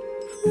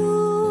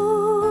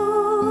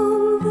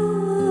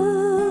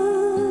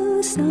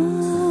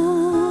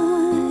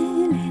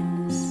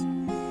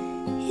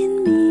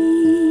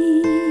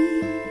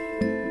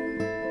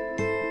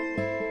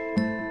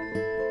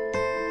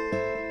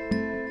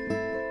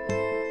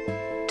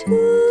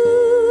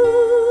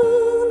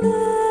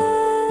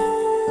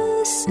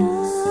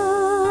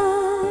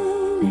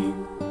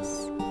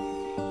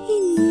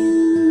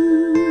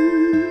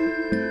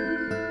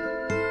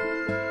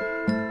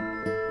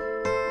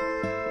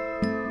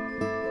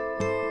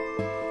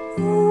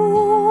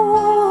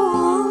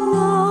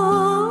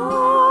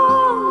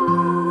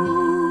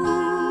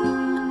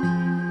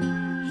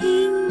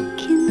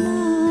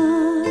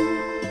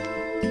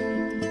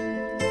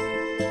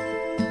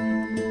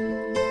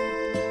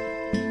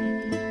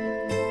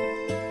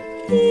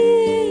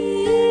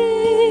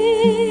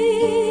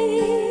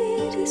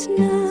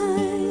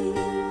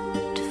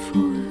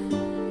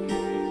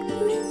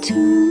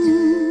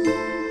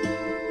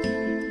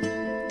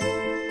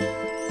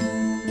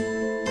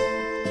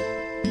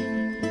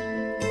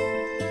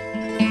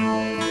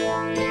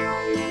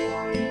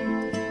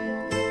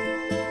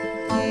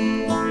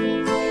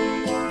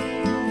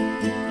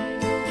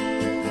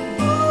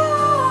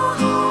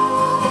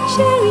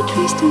 Cherry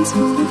tree stands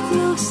full of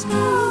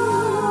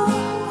blossom.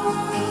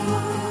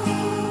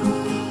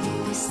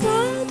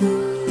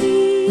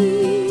 Suddenly,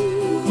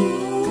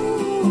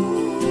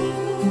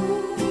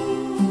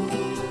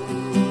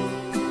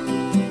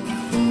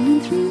 falling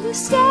through the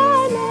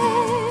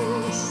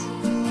silence,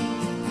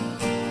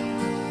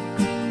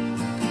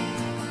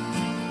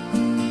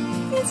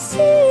 it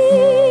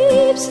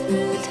seeps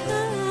through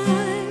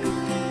time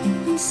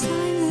and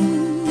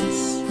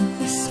silence,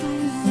 the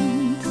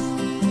silence.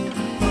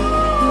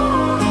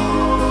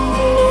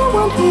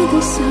 Hear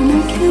the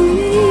summer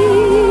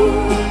coming,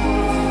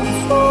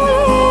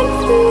 falling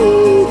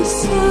through the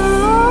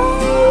silence.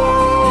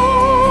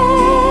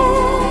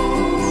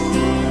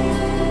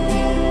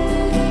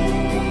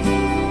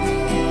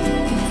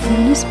 The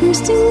phone is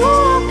bursting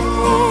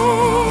open,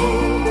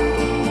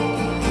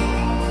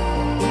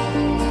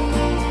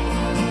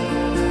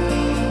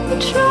 the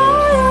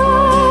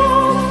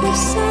triumph of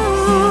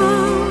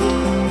sound,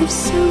 of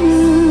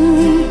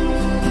summer,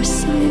 of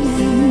silence.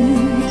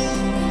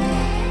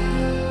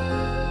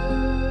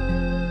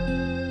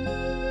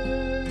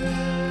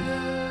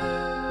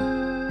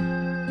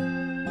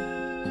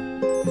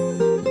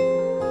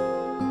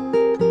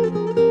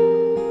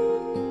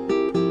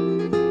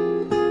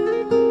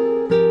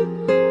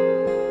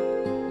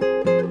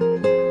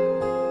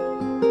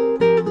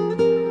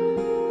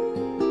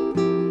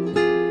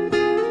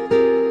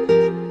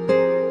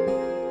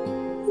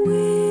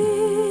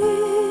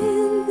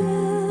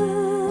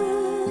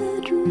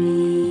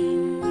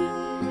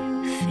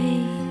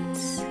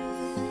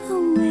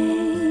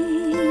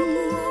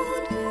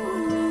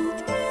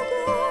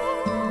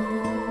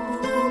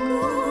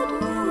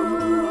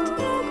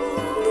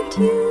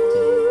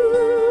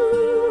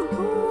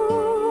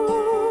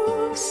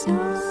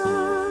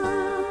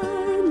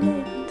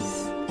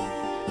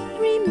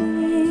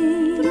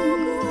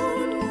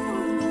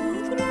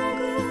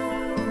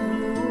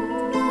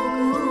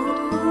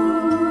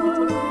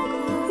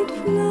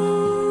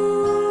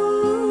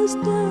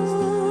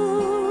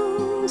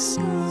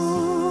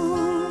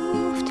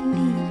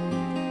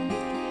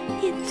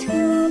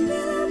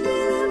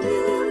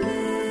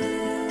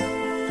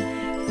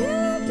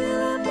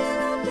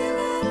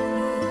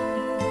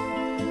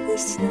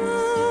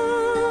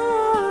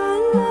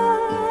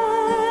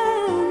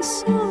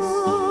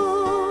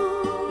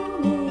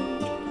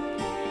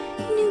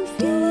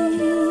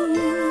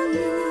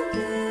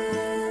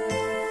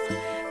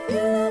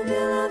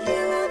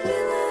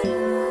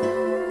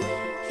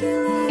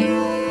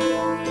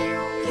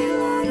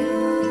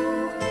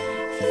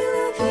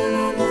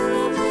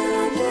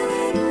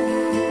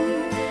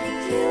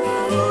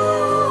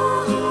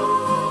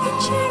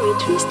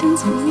 cherry tree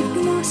stands full of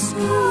blossom.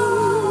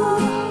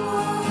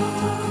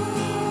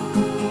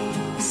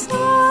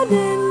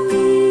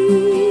 Suddenly,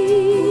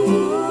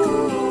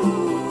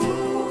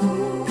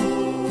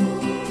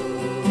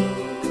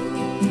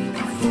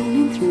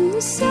 falling through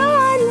the silence,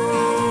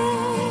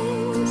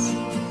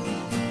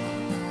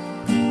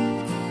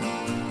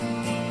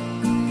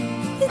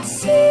 it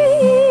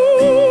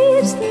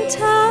seems the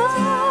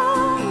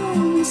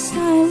time, the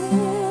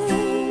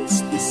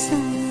silence, the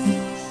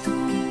silence.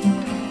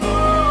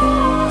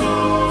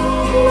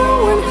 No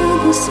one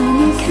heard the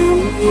summer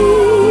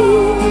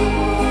coming,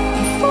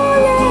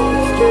 falling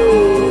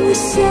through the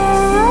silence.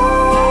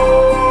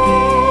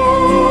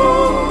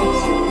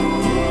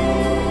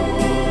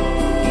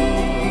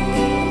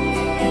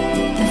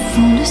 The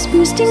forest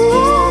bursting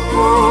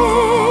open,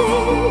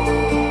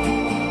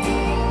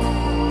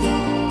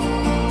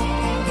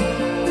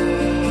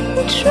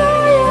 the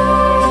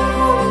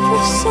triumph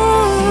of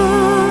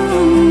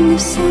sound,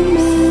 of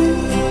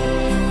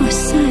summer, of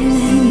silence.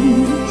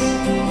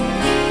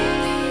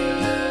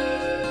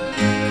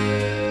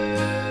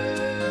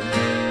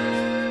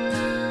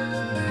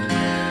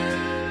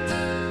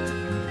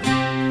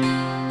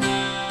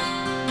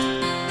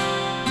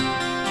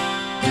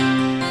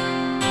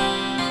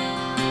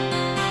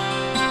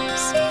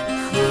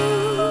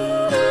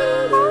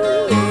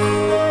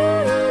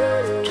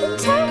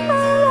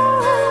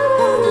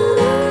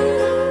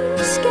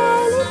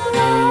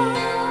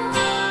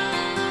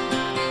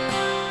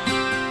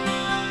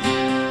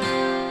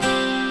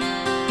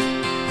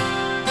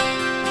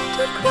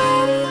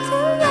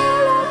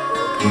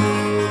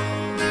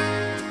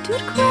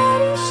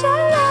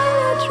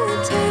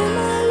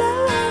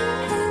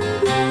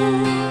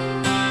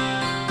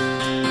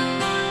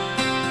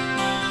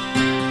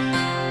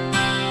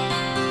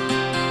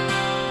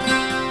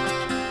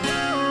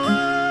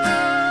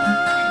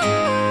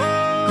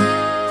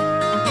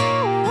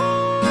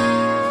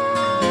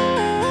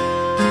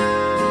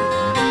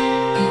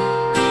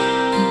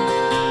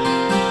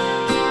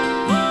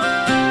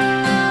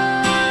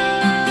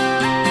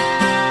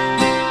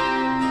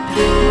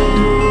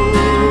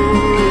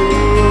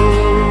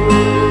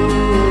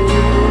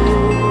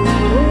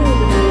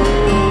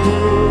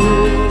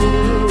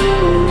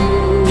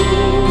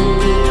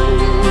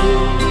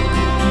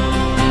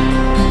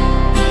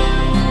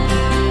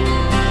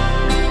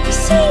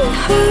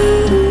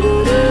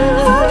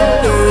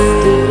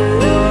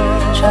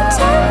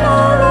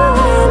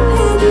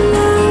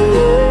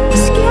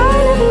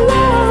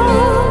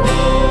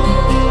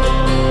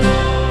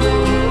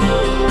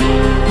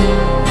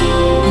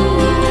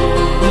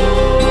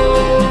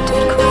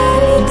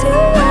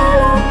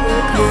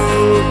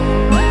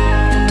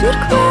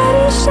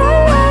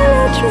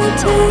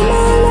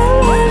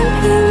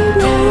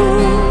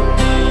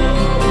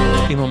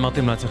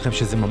 לעצמכם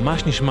שזה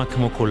ממש נשמע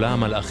כמו קולה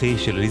המלאכי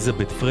של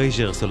אליזבת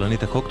פרייזר,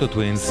 סולנית הקוקטו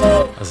טווינס,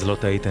 אז לא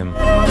טעיתם.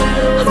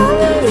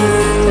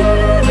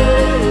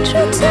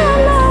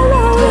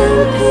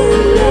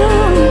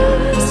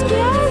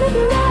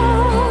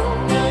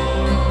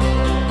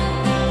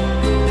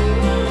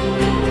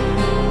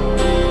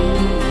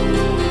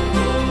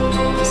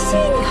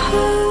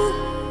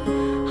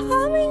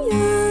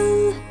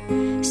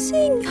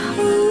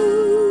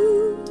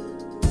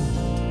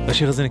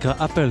 השיר הזה נקרא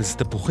אפלס,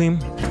 תפוחים,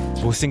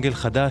 והוא סינגל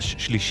חדש,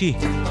 שלישי,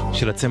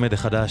 של הצמד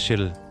החדש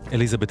של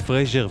אליזבת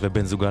פרייזר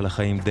ובן זוגה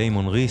לחיים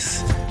דיימון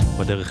ריס,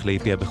 בדרך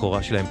לאיפי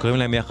הבכורה שלהם. קוראים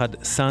להם יחד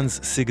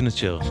Sun's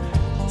Signature.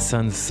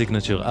 Sun's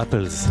Signature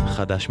Apples,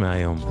 חדש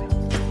מהיום.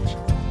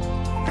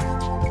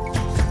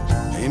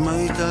 אם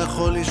היית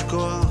יכול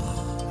לשכוח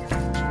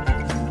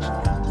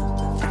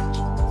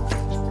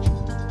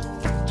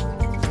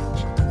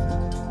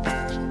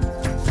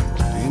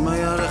אם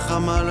היה לך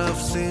מה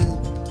להפסיד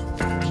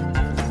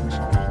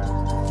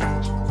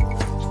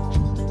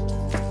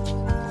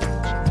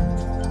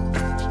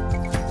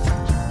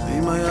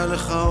היה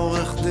לך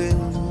עורך דין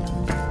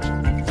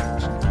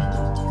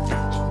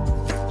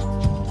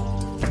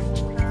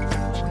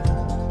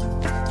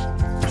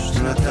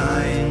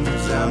שנתיים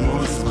זה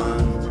המון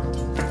זמן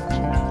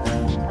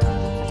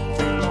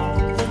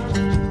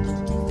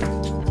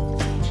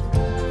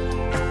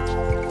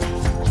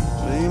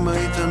ואם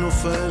היית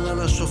נופל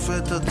על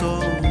השופט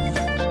הטוב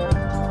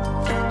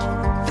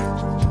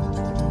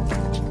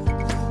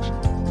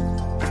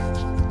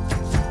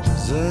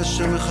זה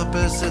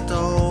שמחפש את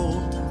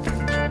האור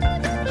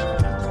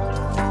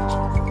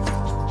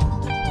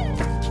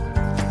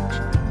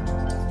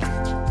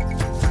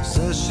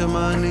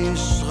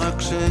שמעניש רק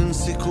כשאין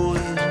סיכוי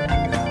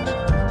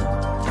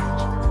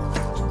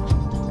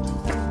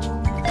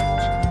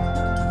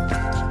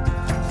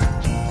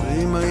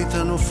ואם היית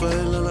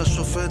נופל על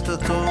השופט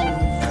הטוב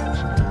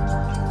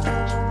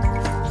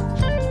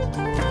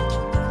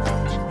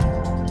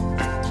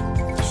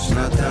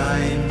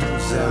שנתיים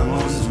זה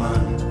המון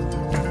זמן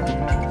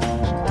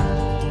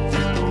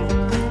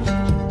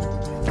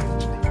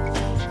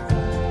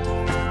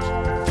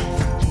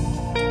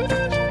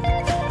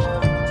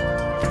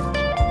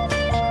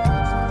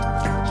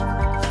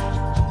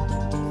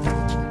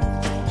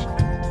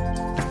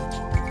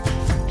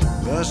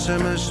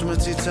והשמש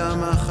מציצה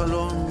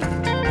מהחלון.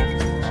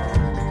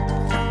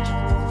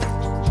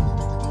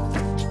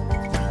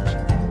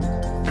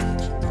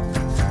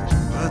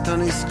 ואתה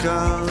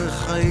נזכר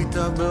איך היית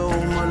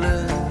באור מלא,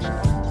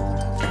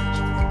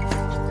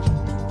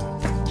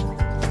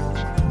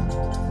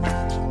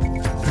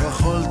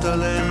 יכולת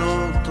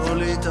ליהנות או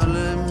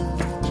להתעלם,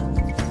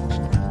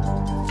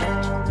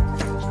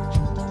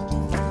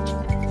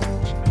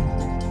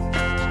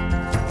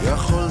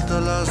 יכולת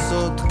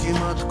לעשות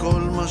כמעט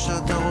כל מה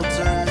שאתה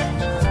רוצה.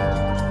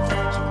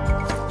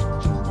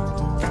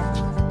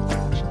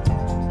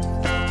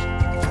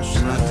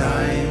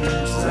 שנתיים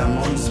זה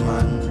המון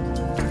זמן,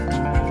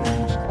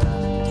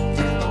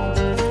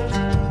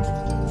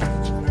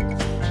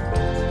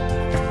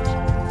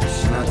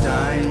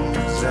 שנתיים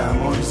זה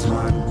המון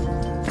זמן.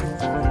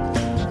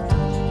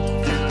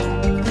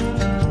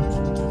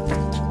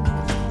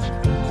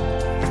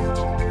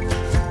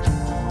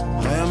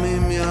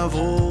 הימים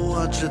יעברו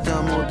עד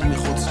שתעמוד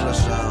מחוץ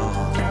לשער,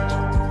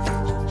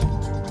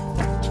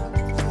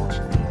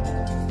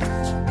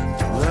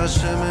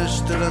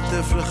 והשמש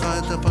תלטף לך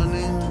את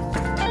הפנים,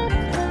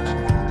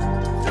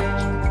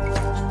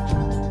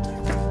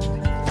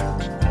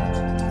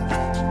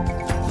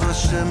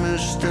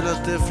 השמש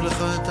תלטף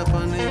לך את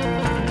הפנים.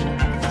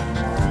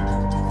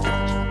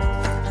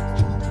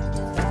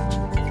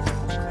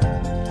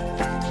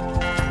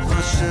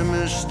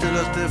 השמש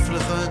תלטף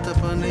לך את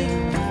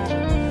הפנים.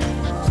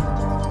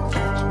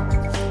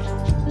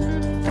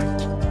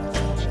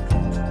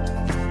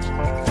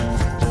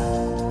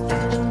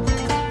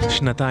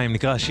 שנתיים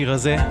נקרא השיר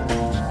הזה,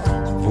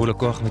 והוא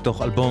לקוח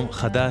מתוך אלבום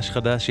חדש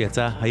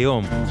שיצא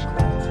היום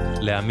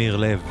לאמיר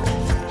לב.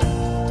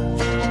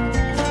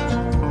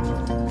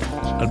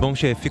 אלבום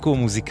שהפיקו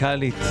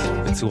מוזיקלית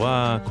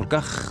בצורה כל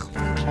כך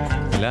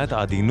מלאת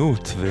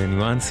עדינות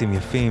וניואנסים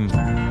יפים.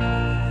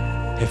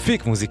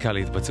 הפיק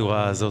מוזיקלית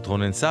בצורה הזאת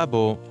רונן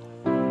סאבו,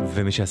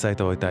 ומי שעשה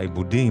איתו את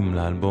העיבודים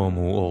לאלבום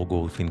הוא אור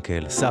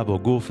גורפינקל. סאבו,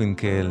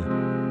 גורפינקל,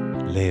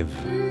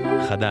 לב,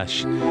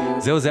 חדש.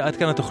 זהו, זה עד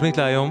כאן התוכנית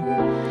להיום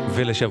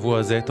ולשבוע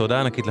הזה.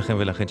 תודה ענקית לכם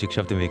ולכן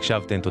שהקשבתם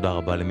והקשבתם. תודה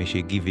רבה למי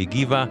שהגיב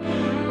והגיבה,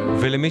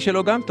 ולמי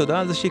שלא גם תודה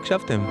על זה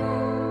שהקשבתם.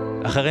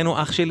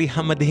 אחרינו אח שלי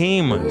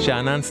המדהים,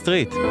 שענן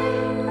סטריט,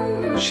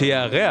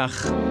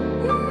 שיערך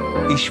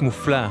איש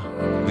מופלא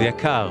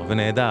ויקר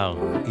ונהדר,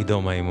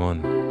 עידו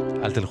מימון.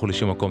 אל תלכו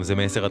לשום מקום, זה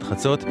מ-10 עד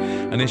חצות.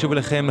 אני אשוב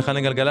אליכם לכאן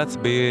גלגלץ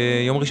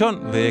ביום ראשון,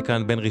 ויהיה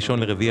כאן בין ראשון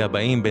לרביעי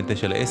הבאים, בין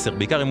 9 ל-10,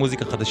 בעיקר עם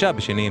מוזיקה חדשה,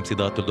 בשני עם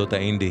סדרת תולדות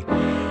האינדי.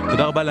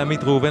 תודה רבה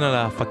לעמית ראובן על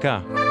ההפקה,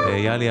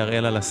 יאלי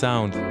הראל על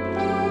הסאונד.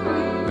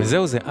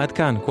 וזהו זה, עד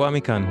כאן,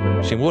 קוואמי כאן.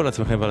 שמרו על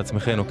עצמכם ועל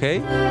עצמכם,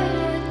 אוקיי?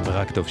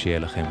 ורק טוב שיהיה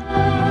לכם.